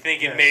 Well, if Like you,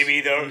 thinking yes.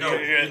 maybe the No,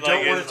 you like,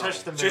 don't wanna it's-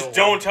 touch the middle Just one.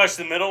 don't touch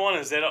the middle one.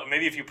 Is that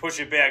maybe if you push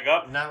it back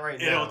up, Not right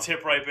it'll now.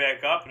 tip right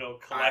back up. It'll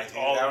I collect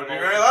think all. that the would be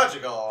motion. very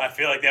logical. I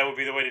feel like that would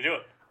be the way to do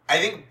it. I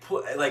think,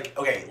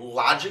 okay,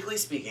 logically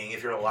speaking,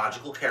 if you're a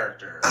logical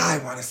character, I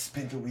want to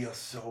spin the wheel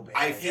so bad.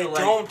 I feel Yeah, like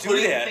don't do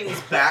putting that.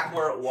 things back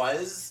where it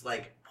was,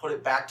 like put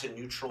it back to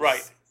neutral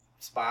Right.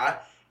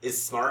 spot,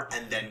 is smart,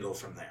 and then go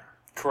from there.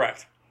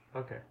 Correct.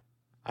 Okay.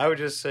 I would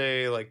just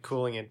say like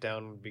cooling it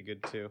down would be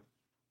good too.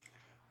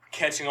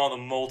 Catching all the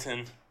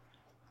molten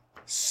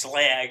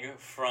slag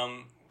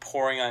from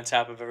pouring on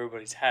top of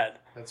everybody's head.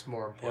 That's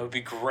more That would important.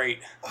 be great.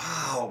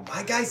 Wow,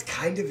 my guy's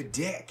kind of a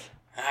dick.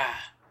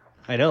 Ah,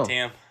 I know.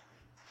 damn.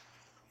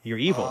 You're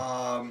evil.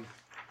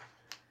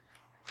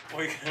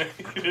 We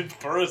could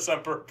burn us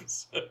on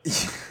purpose.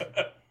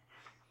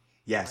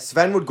 Yeah,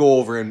 Sven would go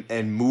over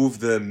and move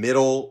the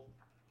middle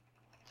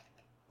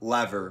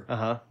lever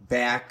Uh-huh.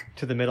 back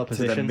To the middle to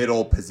position. the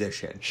middle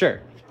position.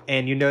 Sure.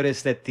 And you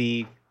notice that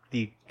the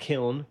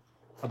kiln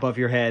above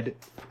your head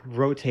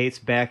rotates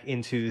back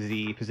into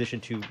the position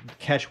to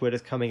catch what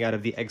is coming out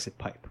of the exit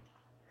pipe.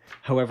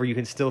 However, you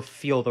can still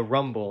feel the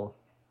rumble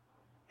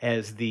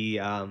as the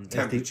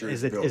Temperature is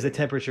as the building.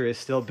 temperature is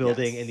still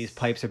building, Yes. and these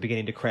pipes are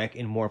beginning to crack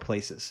in more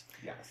places.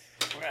 Yes.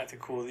 We're gonna have to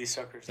cool these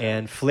suckers down.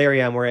 And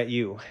Flareon, we're at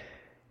you.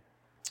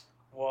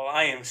 Well,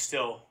 I am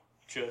still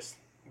just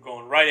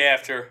going right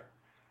after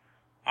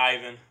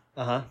Ivan.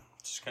 Uh huh.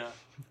 Just gonna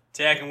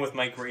attack him with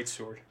my great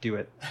sword. Do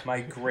it.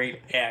 My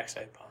great axe,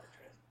 I apologize.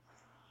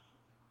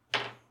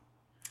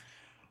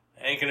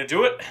 Ain't gonna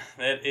do it.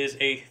 That is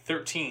a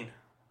 13.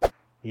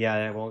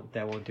 Yeah, that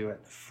won't do it.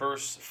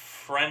 First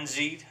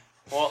frenzied.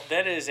 Well,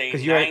 that is a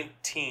 'Cause you're at-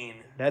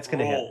 19. That's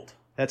gonna hit. rolled.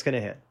 That's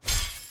gonna hit.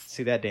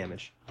 See that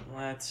damage.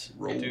 Let's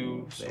Roll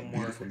do that some work.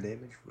 beautiful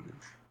damage footage.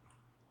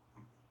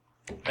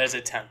 That's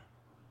a 10.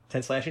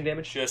 10 slashing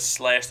damage. Just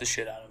slash the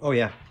shit out of him. Oh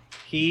yeah,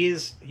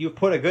 you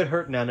put a good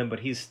hurting on him, but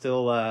he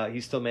still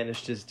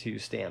managed to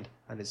stand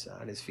on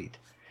his feet.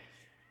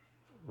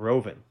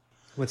 Roven,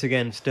 once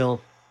again,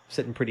 still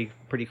sitting pretty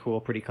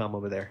cool, pretty calm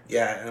over there.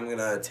 Yeah, and I'm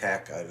gonna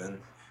attack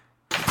Ivan.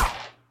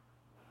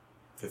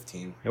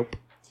 15. Nope.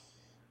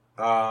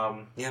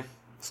 Yeah,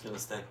 let's do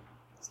this thing.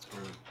 Let's do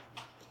it.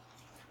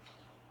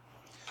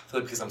 I feel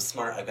like because I'm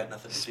smart, I got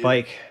nothing to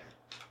Spike,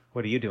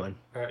 what are you doing?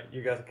 All right,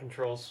 you got the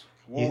controls.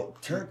 Well,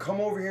 come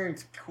over here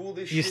and cool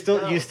this You shit still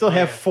down.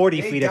 have Yeah.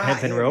 40 They feet of got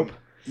hempen him. rope.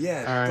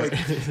 Yeah. All right.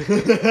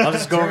 like- I'll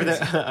just go over Turns-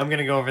 there. I'm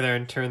gonna go over there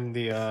and turn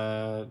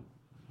the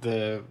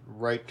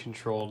right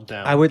control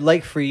down. I would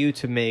like for you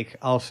to make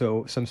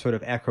also some sort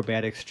of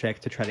acrobatics check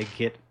to try to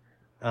get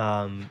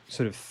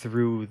sort of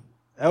through.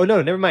 Oh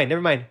no, never mind.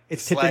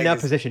 It's tipped in Slag that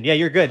is- position. Yeah,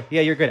 you're good.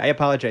 I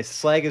apologize.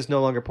 Slag is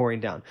no longer pouring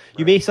down.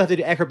 You may still have to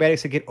do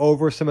acrobatics to get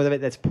over some of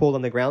it that's pulled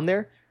on the ground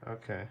there,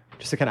 Okay.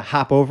 just to kind of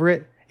hop over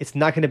it. It's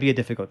not going to be a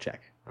difficult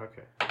check.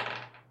 Okay.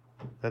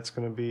 That's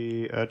gonna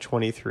be a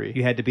 23.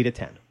 You had to beat a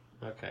 10.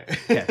 Okay.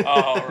 Yeah.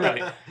 All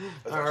right.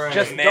 All right.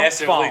 Just don't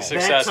Massively fall. that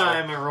successful.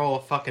 time I roll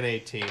a fucking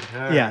 18.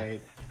 All Yeah.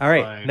 right. All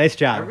right. Fine. Nice I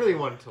job. really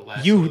wanted to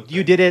last. You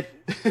did it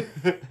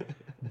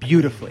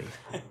beautifully,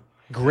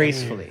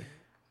 gracefully.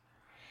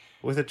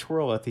 with a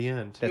twirl at the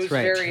end. That's it was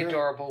right. very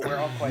adorable. We're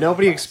all quite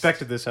Nobody impressed.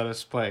 expected this out of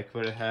Spike,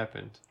 but it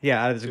happened.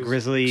 Yeah, out of It this was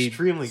grizzly,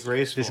 extremely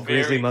graceful. this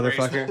grizzly Very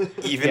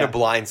motherfucker. Even Yeah. a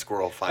blind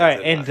squirrel finds All right,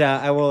 it. and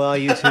I will allow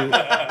you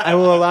to. I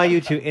will allow you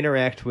to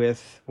interact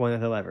with one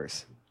of the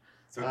levers.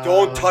 so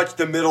don't touch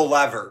the middle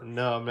lever.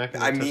 No, I'm not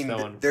gonna I touch mean, that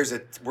one.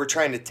 we're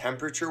trying to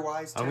temperature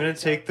wise. I'm gonna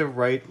take the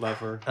right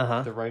lever,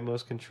 Uh-huh. the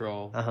rightmost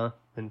control, Uh huh.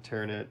 and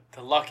turn it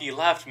The lucky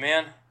left,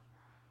 man.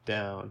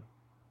 down.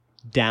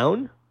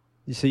 Down.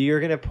 So you're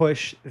going to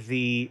push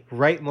the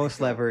rightmost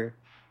lever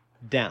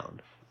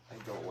down. I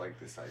don't like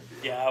this idea.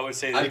 Yeah, I would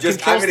say I'm that going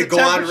controls to the go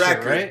on temperature,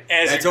 record. right?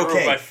 as That's a group,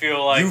 okay. I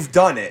feel like You've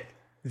done it.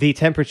 The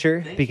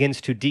temperature begins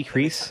to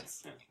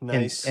decrease,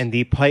 Nice. and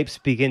the pipes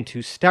begin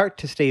to start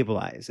to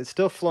stabilize. It's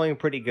still flowing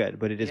pretty good,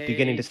 but it is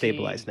beginning to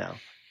stabilize now.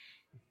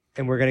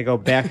 And we're going to go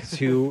back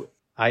to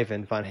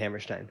Ivan von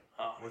Hammerstein.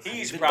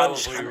 he's Ivan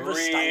probably von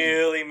Hammerstein.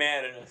 really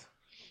mad at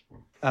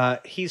us.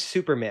 He's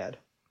super mad.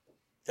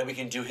 That we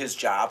can do his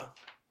job.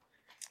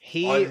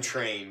 He,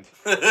 Untrained.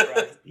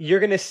 Right. you're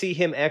going to see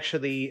him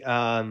actually,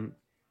 in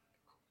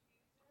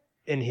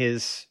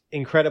his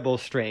incredible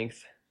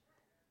strength,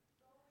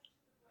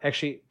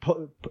 actually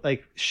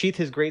sheath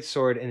his great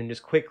sword and then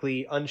just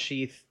quickly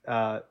unsheath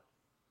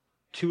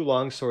 2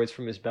 long swords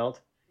from his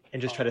belt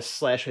and just try to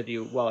slash at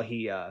you while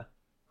he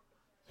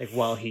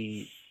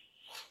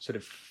sort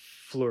of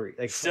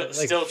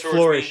Still towards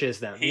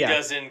flourishes me. them. He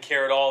doesn't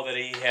care at all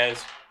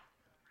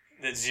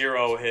that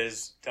Zero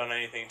has done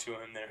anything to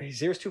him there.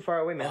 Zero's too far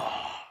away, man.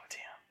 Oh,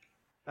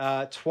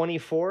 damn.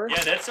 24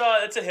 Yeah,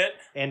 that's a hit.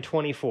 and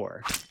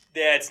 24.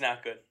 That's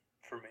not good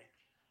for me.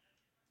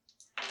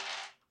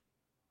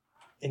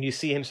 And you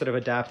see him sort of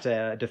adopt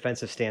a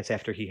defensive stance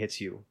after he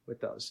hits you with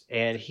those.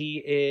 And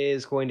he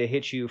is going to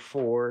hit you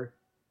for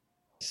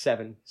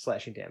 7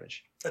 slashing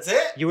damage. That's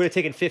it? You would have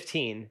taken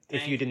 15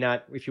 if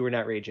Dang. if you were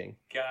not raging.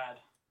 God.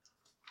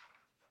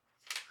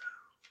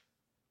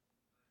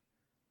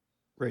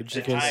 Rage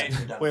Nice.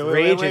 against. Nice. Wait,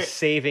 Rage is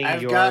saving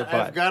I've your got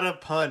butt. I've got a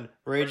pun.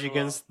 Rage First of all-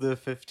 against the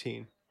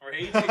 15.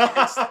 Rage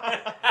against...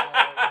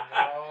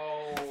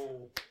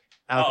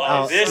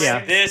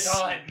 This.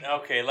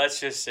 Okay, let's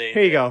just say.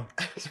 Here you go,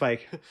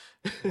 Spike.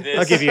 This,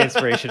 I'll give you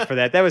inspiration for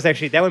that.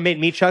 That would make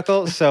me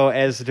chuckle. So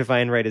as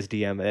Divine Right as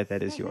DM,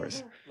 that is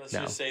yours. Let's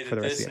No, just say for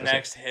that the rest this of the episode.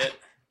 next hit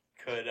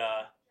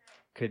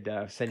Could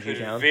send you could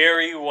down.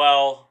 very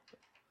well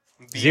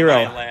be 0.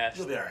 my last.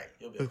 You'll be alright.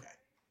 You'll be okay.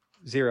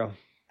 0.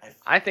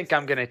 I think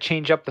I'm going to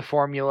change up the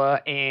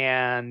formula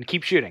and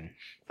keep shooting.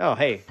 Oh,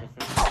 hey.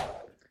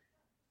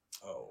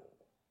 Oh.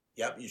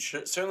 Yep, you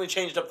should certainly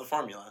changed up the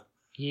formula.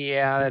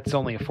 Yeah, that's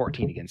only a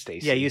 14 against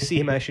AC. Yeah, you see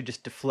him actually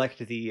just deflect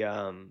the He's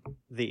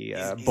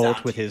bolt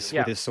on with to his you.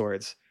 with his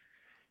swords.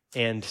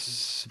 And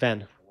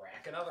Sven,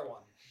 Whack another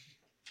one.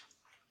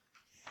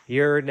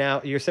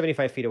 you're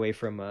 75 feet away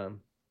from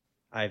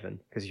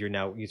Ivan because you're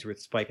with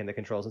Spike and the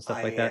controls and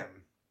stuff like that.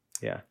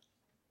 Yeah.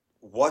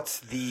 What's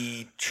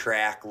the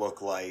track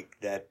look like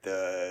that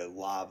the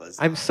lava's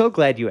I'm on? so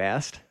glad you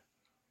asked.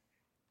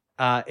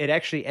 It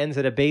actually ends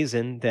at a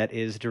basin that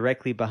is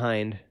directly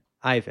behind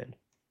Ivan.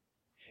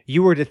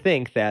 You were to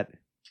think that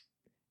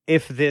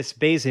if this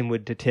basin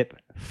would to tip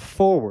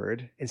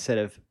forward instead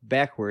of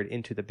backward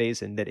into the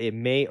basin, that it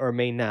may or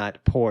may not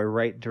pour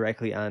right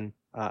directly on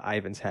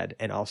Ivan's head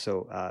and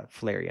also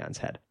Flarion's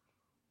head.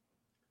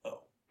 Oh.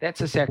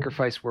 That's a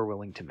sacrifice we're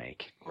willing to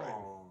make.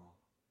 Oh.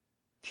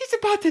 He's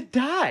about to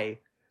die.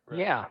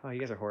 Yeah. Oh, you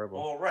guys are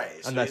horrible. Well,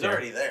 right. So I'm not he's there.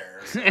 already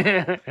there.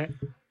 So.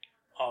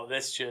 Oh,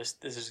 this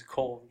is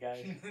cold,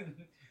 guys.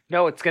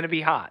 No, it's going to be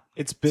hot.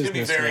 It's It's gonna be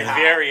business. very man. hot.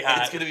 Very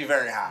hot. It's gonna be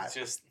very hot. It's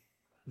just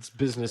It's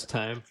business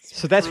time.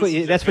 So that's what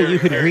you could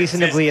Very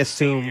reasonably business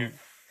assume here.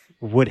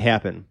 would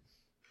happen.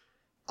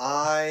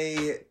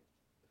 I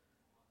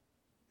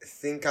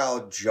think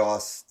I'll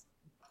just.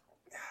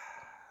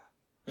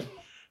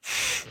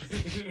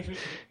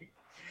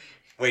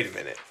 Wait a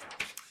minute.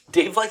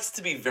 Dave likes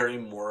to be very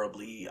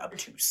morally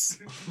obtuse.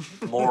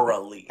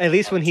 Morally. At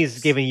least when he's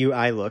obtuse. giving you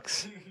eye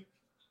looks,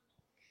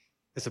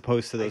 as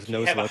opposed to those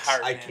nose have a looks.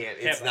 heart. I can't.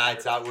 It's Yeah, not.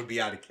 but- That would be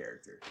out of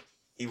character.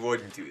 He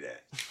wouldn't do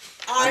that.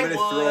 I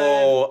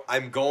would.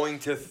 I'm going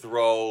to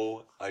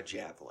throw a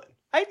javelin.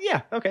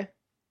 Yeah, okay.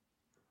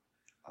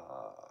 Uh,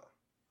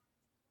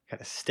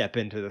 Kind of step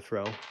into the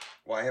throw.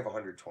 well, I have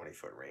 120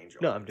 foot range.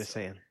 No, open, I'm just so-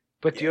 saying.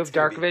 But Yeah, do you it's have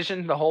gonna dark be-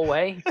 vision the whole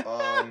way?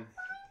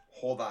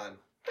 Hold on.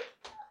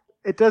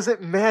 It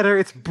doesn't matter.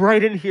 It's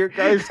bright in here,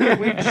 guys. Can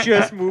we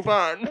just move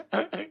on?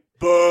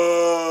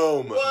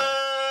 Boom! What?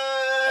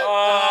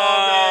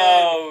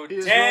 Oh,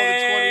 He's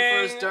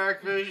dang. rolled the 21st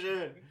dark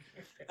vision.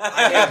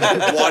 I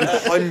have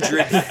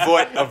 100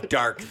 foot of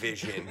dark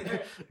vision.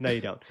 No,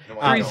 you don't. No,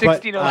 I don't.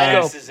 360 no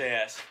Blast scope. his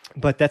ass.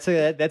 But that's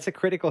a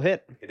critical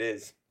hit. It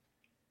is.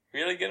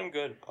 Really get him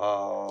good.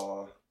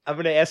 I'm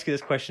going to ask you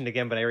this question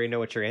again, but I already know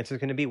what your answer is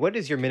going to be. What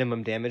is your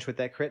minimum damage with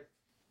that crit?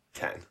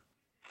 10.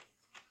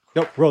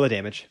 Nope. Roll the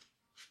damage.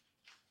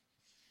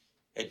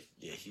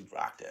 Yeah, he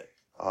rocked it.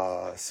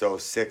 So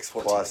 6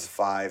 plus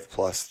 5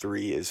 plus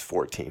 3 is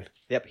 14.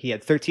 Yep. He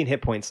had 13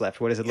 hit points left.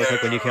 What does it look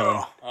like when you kill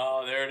him?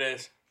 Oh, there it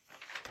is.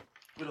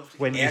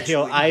 When you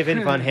kill Actually-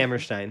 Ivan von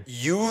Hammerstein.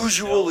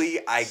 Usually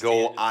I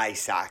go Standard. eye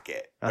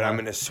socket, but Uh-huh. I'm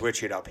going to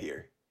switch it up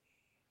here.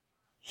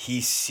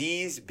 He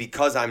sees,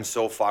 because I'm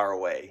so far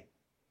away,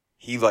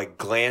 he like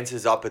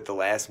glances up at the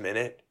last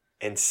minute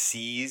and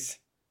sees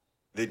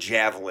the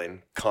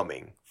javelin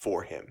coming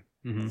for him.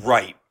 Mhm.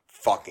 Right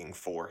fucking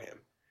for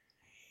him.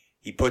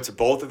 He puts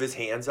both of his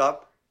hands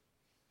up.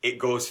 It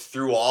goes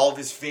through all of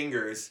his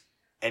fingers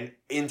and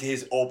into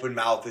his open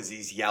mouth as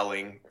he's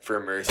yelling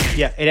for mercy.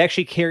 Yeah, it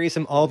actually carries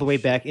him all the way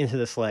back into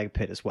the slag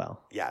pit as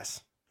well.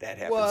 Yes, that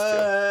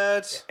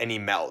happens too. And he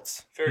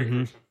melts. Very Mhm.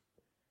 gruesome.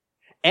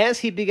 As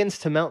he begins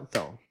to melt,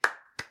 though,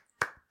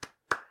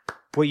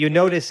 what you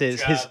notice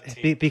is job,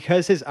 team.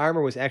 because his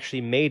armor was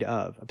actually made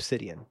of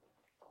obsidian,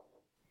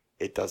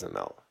 It doesn't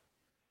melt.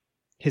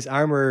 his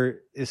armor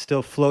is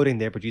still floating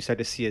there, but you start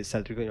to see it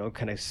start to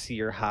kind of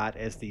sear hot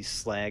as the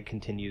slag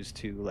continues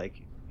to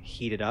like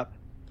heat it up,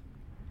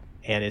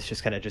 and it's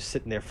just kind of just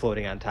sitting there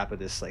floating on top of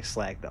this like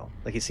slag though.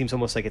 Like it seems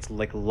almost like it's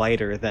like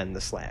lighter than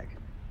the slag.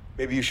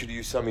 Maybe you should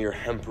use some of your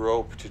hemp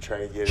rope to try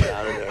to get it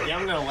out of there. Yeah,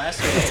 I'm gonna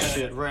lasso that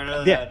shit right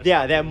out of Yeah, that.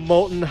 yeah, that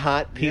molten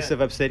hot piece Yeah.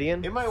 of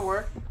obsidian. It might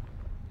work.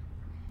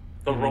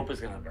 The rope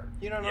is gonna burn.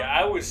 You don't know. Yeah,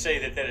 I would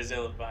say that is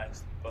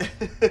ill-advised. But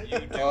you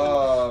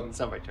do It's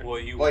not my turn.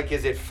 what you Like,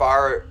 is it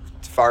far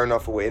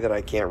enough away that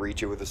I can't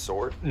reach it with a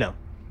sword? No,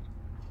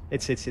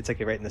 it's like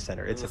right in the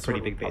center. It's a The pretty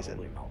sword big would basin.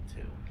 probably melt,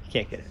 too. You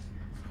can't get it.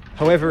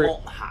 However,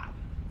 Molten hot.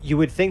 you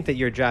would think that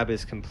your job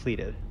is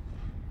completed.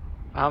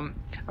 I'm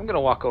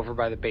gonna walk over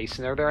by the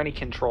basin. Are there any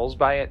controls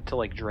by it to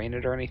like drain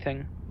it or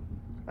anything?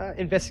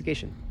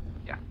 Investigation.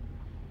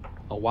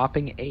 A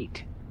whopping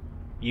 8.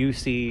 You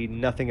see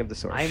nothing of the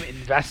sort. I'm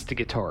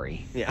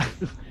investigatory. Yeah.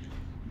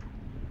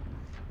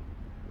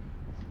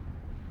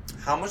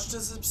 How much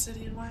does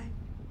obsidian weigh?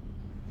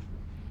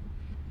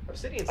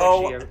 Obsidian's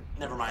Oh, actually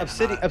never mind.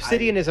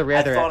 obsidian is a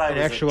rather thought I an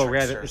was a actual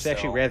rather trickster, it's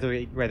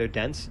actually so- rather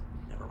dense.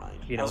 Never mind.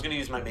 You I was know. going to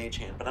use my mage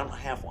hand, but I don't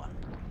have one.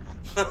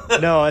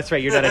 No, that's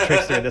right. You're not a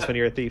trickster in this one.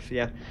 You're a thief.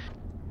 Yeah.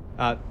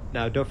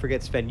 Now, don't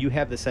forget, Sven. You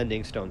have the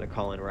sending stone to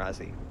call in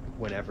Razi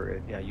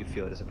whenever you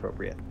feel it is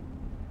appropriate,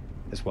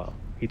 as well.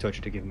 He told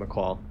you to give him a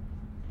call.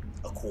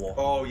 A cool.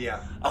 Oh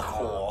yeah. A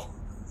cool.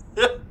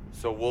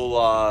 So we'll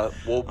Oh,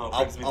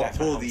 I'll brings me back to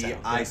my pull the hometown.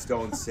 eye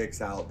stone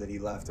 6 out that he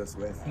left us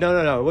with.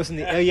 No, it wasn't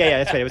the. Oh yeah,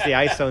 that's right. It was the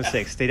Ice Stone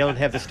 6. They don't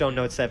have the Stone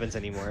Note 7s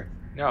anymore.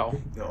 No.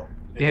 No.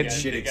 Yeah, got-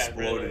 Shit they got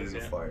rid of exploded those, in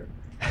the yeah. fire.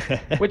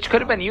 Which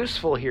could have been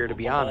useful here, to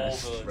be The whole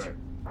honest. village. Right.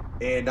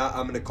 And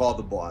I'm gonna call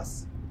the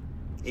boss.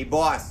 Hey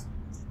boss.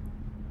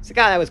 So,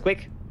 God, that was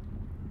quick.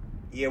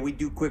 Yeah, we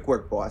do quick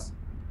work, boss.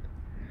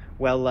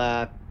 Well,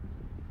 all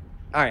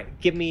right.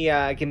 Give me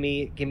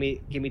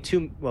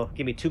 2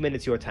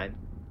 minutes your time.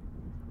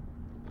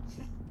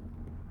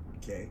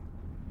 Okay.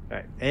 All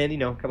right, and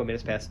a couple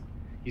minutes pass.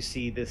 You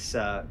see this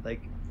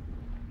like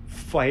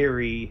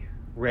fiery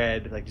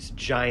red, like this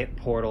giant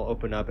portal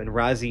open up, and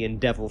Razi in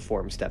devil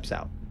form steps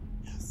out.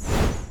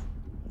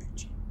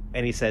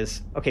 And he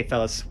says, "Okay,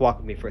 fellas, walk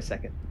with me for a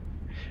second."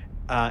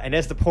 And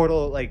as the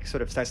portal like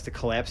sort of starts to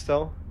collapse,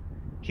 though,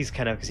 he's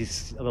because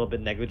he's a little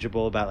bit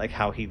negligible about like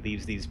how he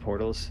leaves these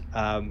portals.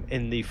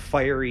 In the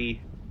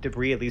fiery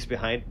debris it leaves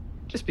behind,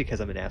 just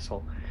because I'm an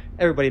asshole.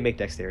 Everybody make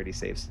dexterity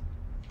saves.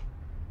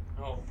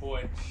 Oh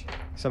boy.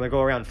 So I'm gonna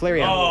go around.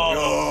 Flareon.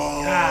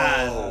 Oh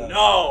God,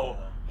 no.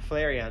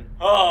 Flareon.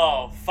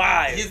 Oh,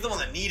 5. He's the one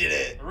that needed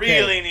it.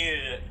 Really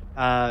needed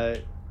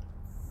it.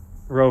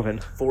 Roven.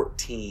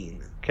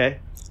 14. Okay.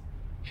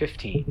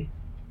 15.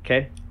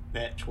 Okay.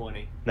 Nat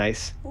 20.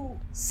 Nice.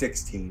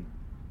 16.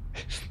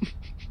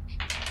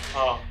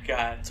 Oh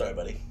God. Sorry,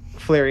 buddy.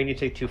 Flareon, you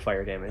take 2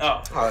 fire damage.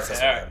 Oh, Oh, that's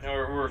okay, not all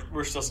right. No,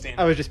 we're still standing.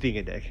 I was just being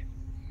a dick.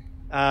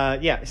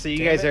 Yeah. So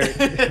you guys are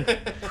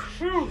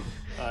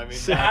I mean,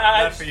 So-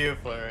 not for you,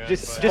 Florian.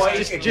 just but-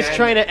 just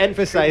trying to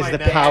emphasize the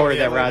Might power be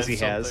that able to Razi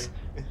do has.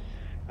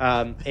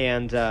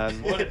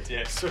 something. What a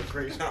dick. So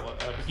graceful.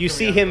 You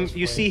see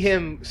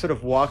him sort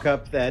of walk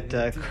up that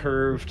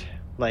curved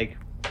like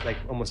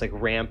almost like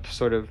ramp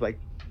sort of like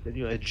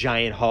a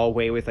giant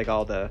hallway with like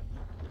all the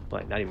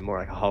like not even more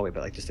like a hallway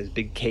but like just this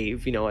big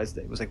cave as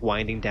it was like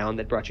winding down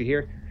that brought you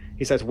here.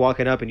 He starts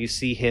walking up and you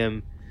see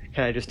him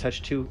kind of just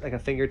touch a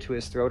finger to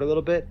his throat a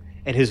little bit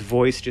and his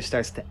voice just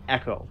starts to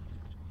echo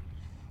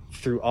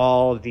through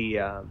all the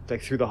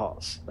through the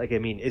halls. Like I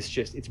mean it's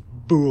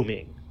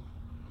booming.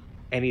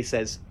 And he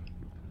says,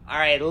 "All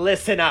right,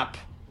 listen up.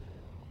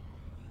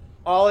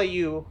 All of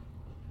you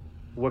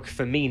work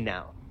for me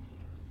now.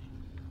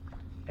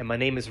 And my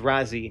name is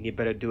Razi, and you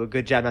better do a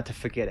good job not to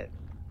forget it.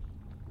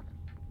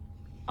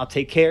 I'll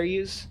take care of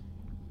yous,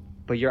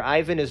 but your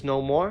Ivan is no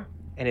more,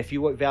 and if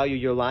you value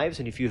your lives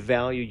and if you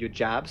value your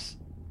jobs,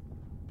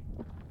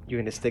 you're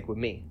going to stick with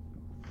me.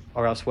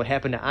 Or else what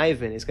happened to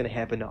Ivan is going to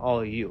happen to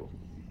all of you."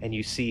 And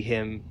you see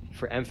him,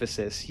 for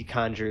emphasis, he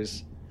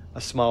conjures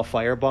a small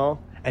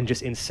fireball and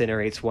just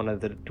incinerates one of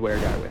the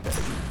Dwergar with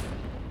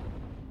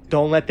it.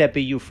 Don't let that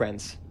be you,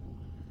 friends.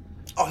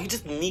 Oh, he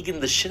just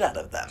Neganed the shit out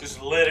of them. Just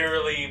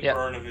literally Yep.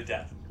 burn him to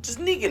death. Just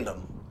Neganed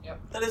them. Yep.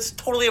 That is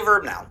totally a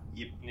verb now.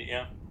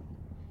 Yeah.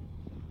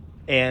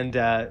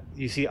 And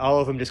you see all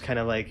of them just kind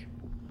of like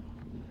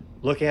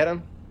look at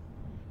him.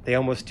 They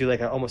almost do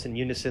like almost in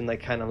unison,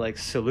 like kind of like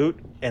salute,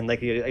 and like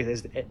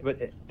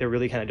but they're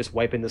really kind of just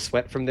wiping the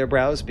sweat from their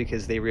brows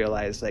because they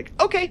realize like,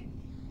 okay,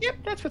 yep,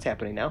 that's what's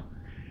happening now,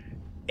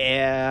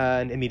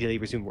 and immediately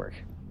resume work.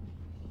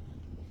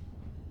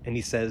 And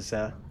he says,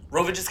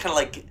 Rovan just kind of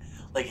like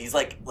Like he's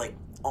like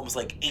almost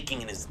like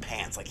aching in his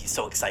pants. Like he's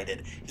so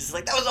excited. He's just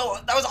like, that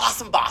was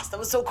awesome, boss. That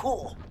was so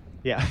cool.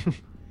 Yeah.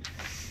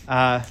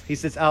 He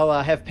says,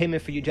 I'll have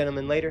payment for you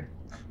gentlemen later.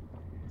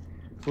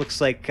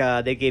 Looks like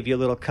they gave you a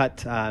little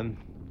cut.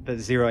 But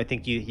Zero, I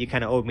think you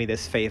kind of owed me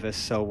this favor,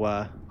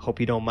 so hope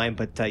you don't mind.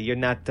 But you're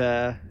not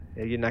going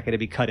to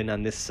be cutting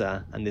on this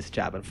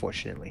job,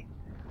 unfortunately.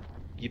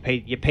 You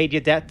paid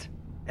your debt,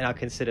 and I'll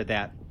consider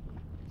that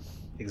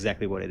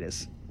exactly what it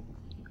is.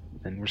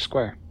 Then we're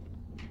square.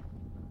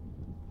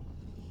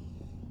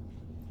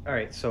 All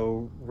right,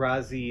 so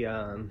Razi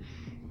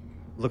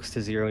looks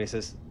to Zero and he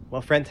says,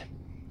 well, friend,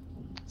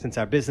 since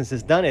our business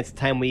is done, it's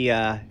time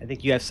I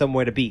think you have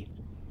somewhere to be.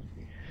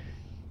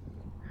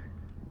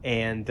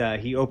 And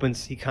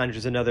he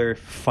conjures another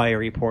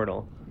fiery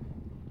portal.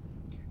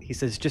 He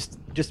says, just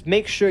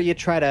make sure you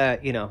try to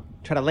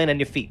land on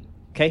your feet,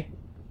 okay?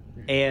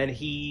 And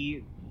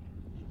he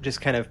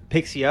just kind of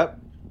picks you up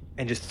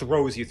and just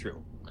throws you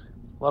through.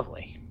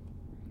 Lovely.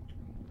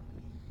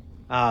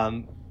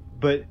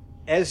 But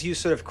as you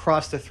sort of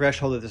cross the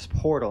threshold of this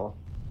portal,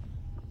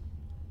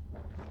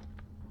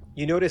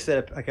 you notice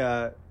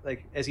that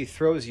as he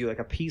throws you, like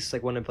a piece,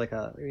 like one of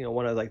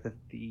the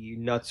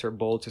nuts or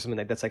bolts or something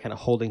like that's like kind of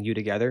holding you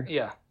together.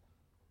 Yeah.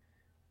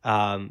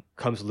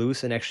 Comes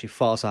loose and actually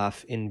falls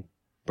off in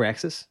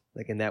Braxis,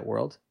 like in that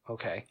world.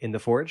 Okay. In the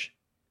forge.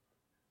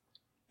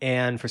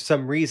 And for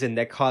some reason,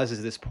 that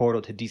causes this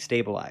portal to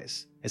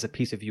destabilize, as a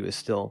piece of you is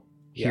still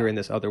here in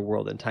this other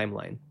world and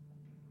timeline.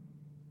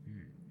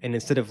 And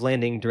instead of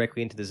landing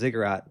directly into the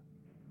ziggurat,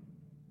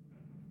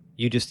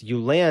 you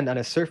land on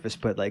a surface,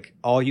 but like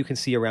all you can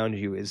see around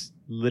you is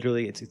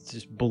literally it's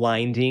just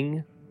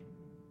blinding,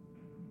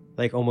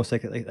 like almost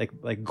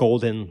like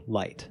golden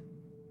light.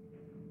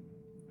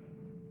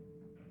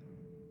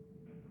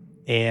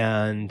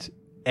 And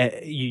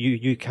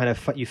you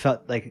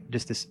felt like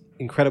just this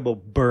incredible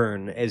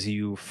burn as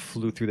you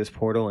flew through this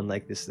portal, and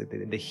like this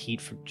the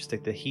heat from just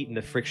like the heat and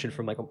the friction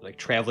from like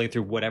traveling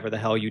through whatever the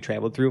hell you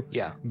traveled through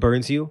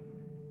burns you,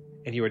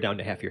 and you are down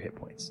to half your hit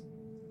points.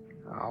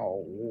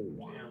 Oh.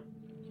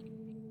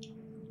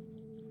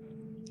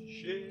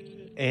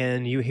 Shit.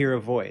 And you hear a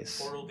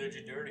voice Portal did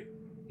you dirty.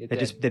 that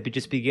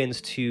just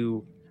begins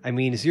to. I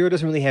mean, Zero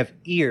doesn't really have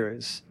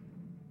ears,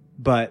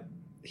 but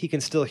he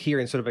can still hear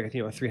in sort of like a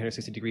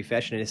 360-degree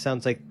fashion, and it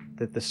sounds like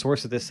the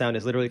source of this sound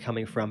is literally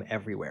coming from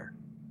everywhere.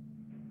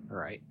 All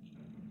right.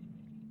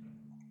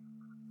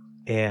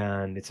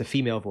 And it's a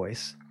female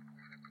voice,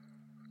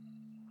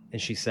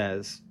 and she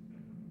says,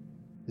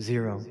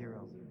 Zero,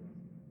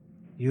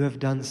 you have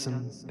done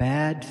some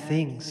bad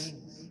things,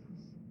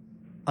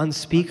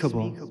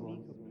 unspeakable.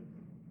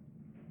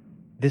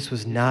 This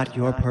was not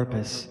your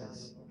purpose.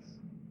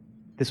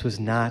 This was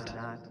not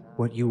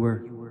what you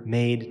were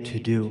made to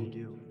do.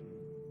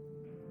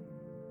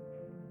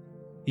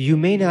 You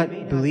may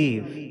not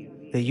believe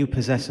that you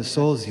possess a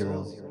soul,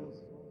 Zero,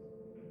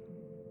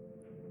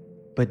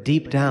 but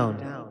deep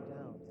down,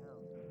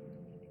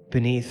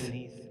 beneath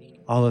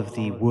all of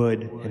the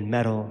wood and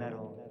metal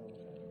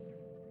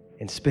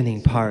and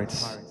spinning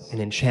parts and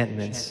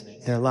enchantments,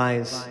 there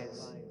lies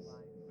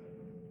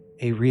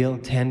a real,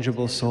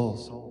 tangible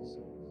soul.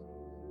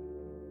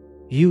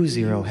 You,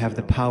 Zero, have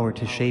the power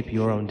to shape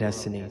your own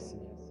destiny.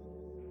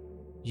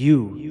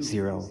 You,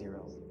 Zero,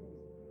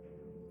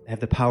 have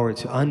the power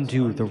to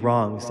undo the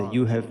wrongs that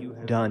you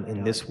have done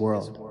in this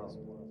world.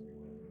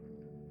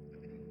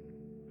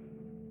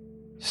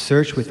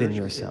 Search within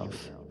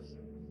yourself.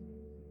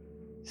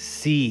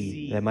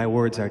 See that my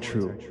words are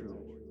true.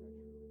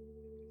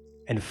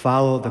 And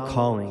follow the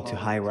calling to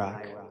High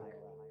Rock.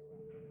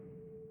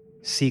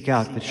 Seek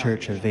out the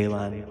Church of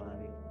Valon.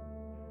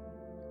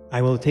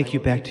 I will take you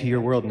back to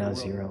your world now,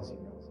 Zero.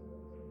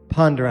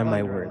 Ponder on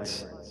my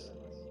words.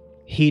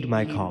 Heed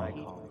my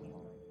call.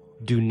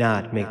 Do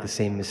not make the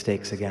same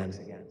mistakes again.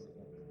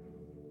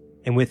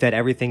 And with that,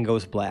 everything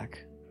goes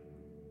black.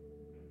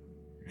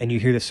 And you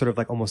hear this sort of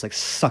like almost like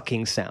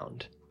sucking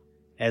sound.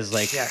 As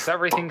like... Yes,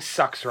 everything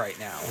sucks right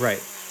now.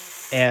 Right.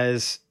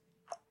 As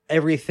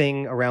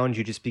everything around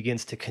you just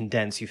begins to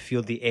condense. You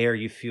feel the air,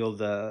 you feel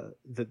the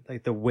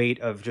weight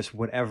of just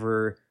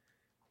whatever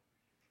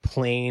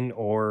plane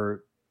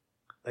or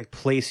like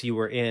place you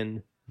were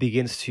in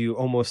begins to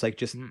almost like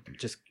just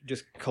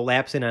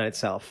collapse in on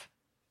itself.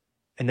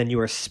 And then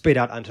you are spit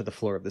out onto the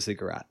floor of the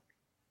ziggurat,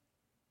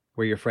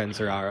 where your friends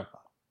are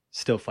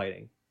still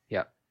fighting.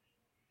 Yep.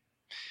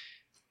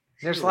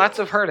 There's lots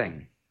of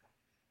hurting.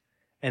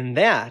 And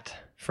that,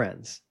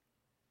 friends,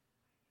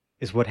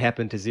 is what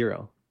happened to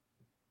Zero.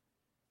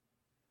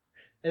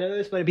 And I know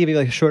this might be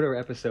like a shorter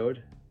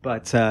episode,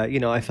 but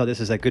I felt this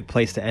is a good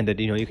place to end it.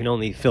 You can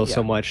only fill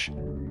so much.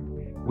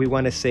 We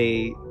want to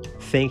say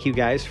thank you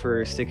guys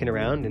for sticking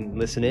around and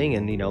listening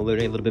and,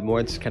 learning a little bit more.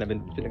 It's kind of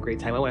been a great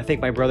time. I want to thank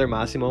my brother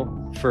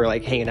Massimo for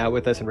hanging out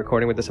with us and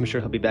recording with us. I'm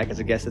sure he'll be back as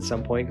a guest at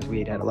some point because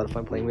we had a lot of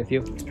fun playing with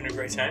you. It's been a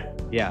great time.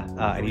 Yeah,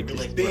 and you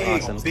just were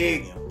Big, awesome.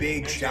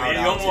 big shout You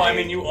out.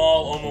 almost, you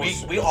all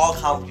almost We all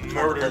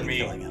murdered me.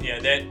 Yeah,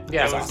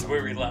 that was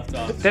where we left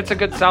off. That's a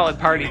good solid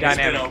party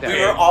dynamic We there.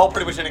 We were all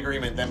pretty much in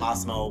agreement that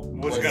Massimo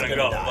was gonna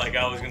go. die.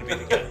 I was gonna be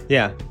the guy.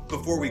 Yeah.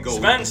 Before we go,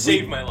 Sven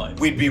saved my life.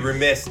 We'd be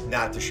remiss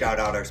not to shout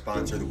out our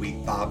sponsor of the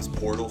week, Bob's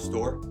Portal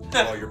Store. For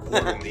all your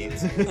portal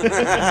needs.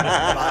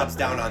 Bob's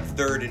down on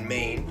 3rd and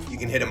Main. You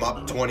can hit him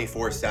up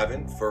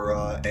 24/7 for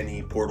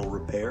any portal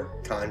repair,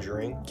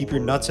 conjuring. Keep your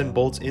nuts and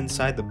bolts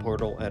inside the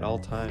portal at all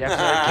times.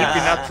 Definitely keep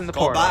your nuts in the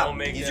Call portal. Bob. Don't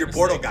make He's that your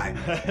portal mistake.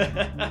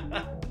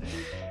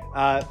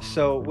 guy.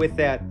 So with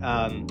that,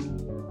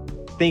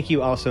 thank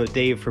you also,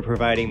 Dave, for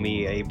providing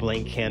me a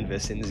blank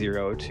canvas in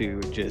Zero to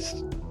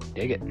just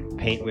Dig it.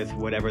 paint with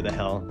whatever the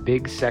hell.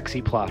 Big sexy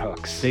plot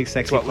hooks. Big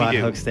sexy what we plot do.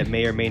 hooks that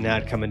may or may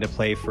not come into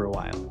play for a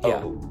while.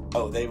 Yeah.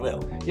 Oh, they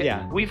will.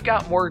 Yeah. We've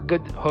got more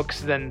good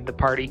hooks than the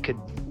party could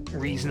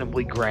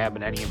reasonably grab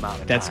in any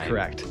amount of That's time.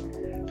 correct.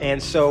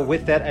 And so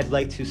with that, I'd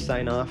like to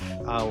sign off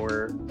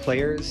our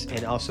players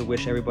and also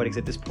wish everybody, because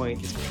at this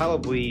point, it's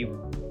probably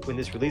when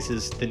this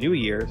releases the new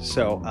year.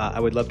 So I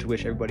would love to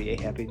wish everybody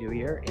a happy new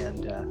year.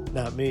 And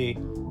Not me.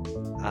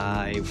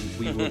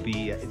 we will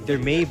be, there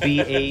may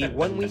be a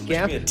 1 week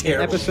gap be a in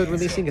terrible episode year.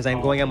 releasing because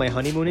I'm going on my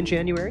honeymoon in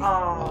January.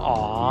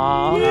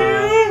 Aww.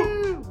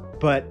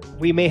 But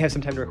we may have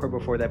some time to record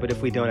before that. But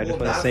if we don't, I just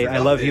Well, want to not say for I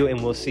love nothing. you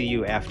and we'll see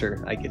you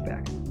after I get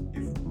back.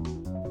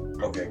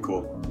 Okay,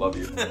 cool. Love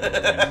you.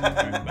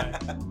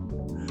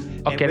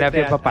 Okay, And love with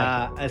you. that,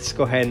 Bye-bye. let's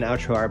go ahead and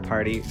outro our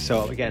party.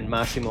 So again,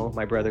 Massimo,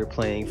 my brother,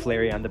 playing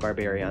Flareon the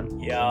Barbarian.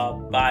 Yeah,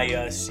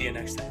 bye. See you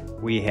next time.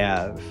 We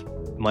have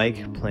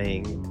Mike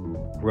playing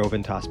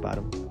Rovin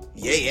Tossbottom.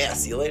 Yeah.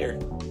 See you later.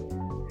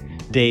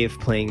 Dave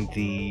playing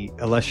the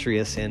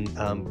illustrious and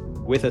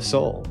with a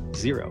soul,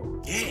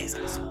 Zero.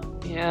 Yes.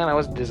 Yeah, that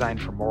was designed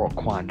for moral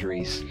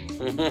quandaries.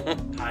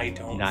 I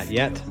don't. Not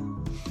yet.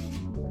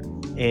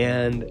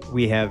 And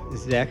we have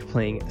Zach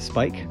playing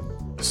Spike.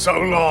 So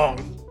long.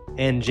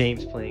 And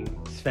James playing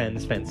Sven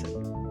Svensson.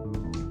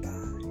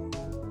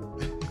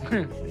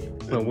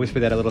 Wanna whisper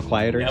that a little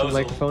quieter That into the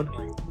was microphone?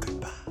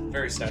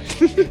 very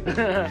sexy.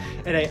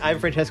 And I'm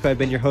Francesco. I've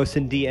been your host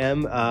and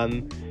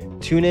DM.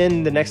 Tune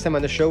in the next time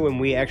on the show when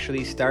we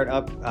actually start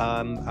up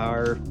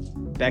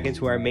back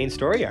into our main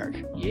story arc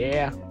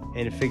Yeah.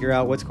 and figure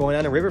out what's going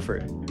on in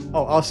Riverford.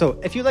 Oh, also,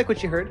 if you like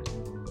what you heard,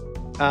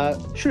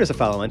 shoot us a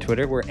follow on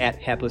Twitter. We're at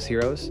Hapless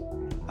Heroes.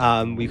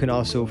 You can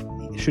also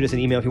shoot us an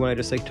email if you want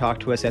to just talk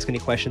to us, ask any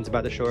questions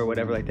about the show or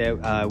whatever like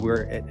that.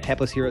 We're at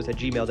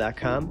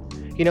haplessheroes@gmail.com.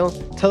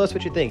 Tell us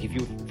what you think.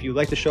 If you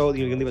like the show,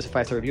 you can leave us a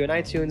 5-star review on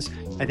iTunes.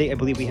 I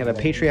believe we have a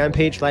Patreon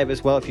page live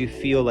as well. If you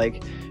feel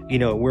like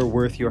we're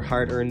worth your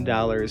hard-earned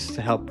dollars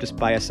to help just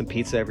buy us some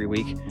pizza every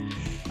week.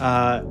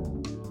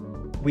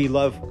 We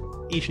love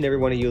each and every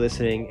one of you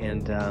listening,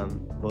 and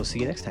we'll see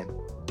you next time.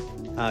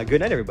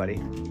 Good night, everybody.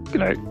 Good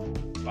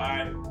night.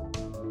 Bye.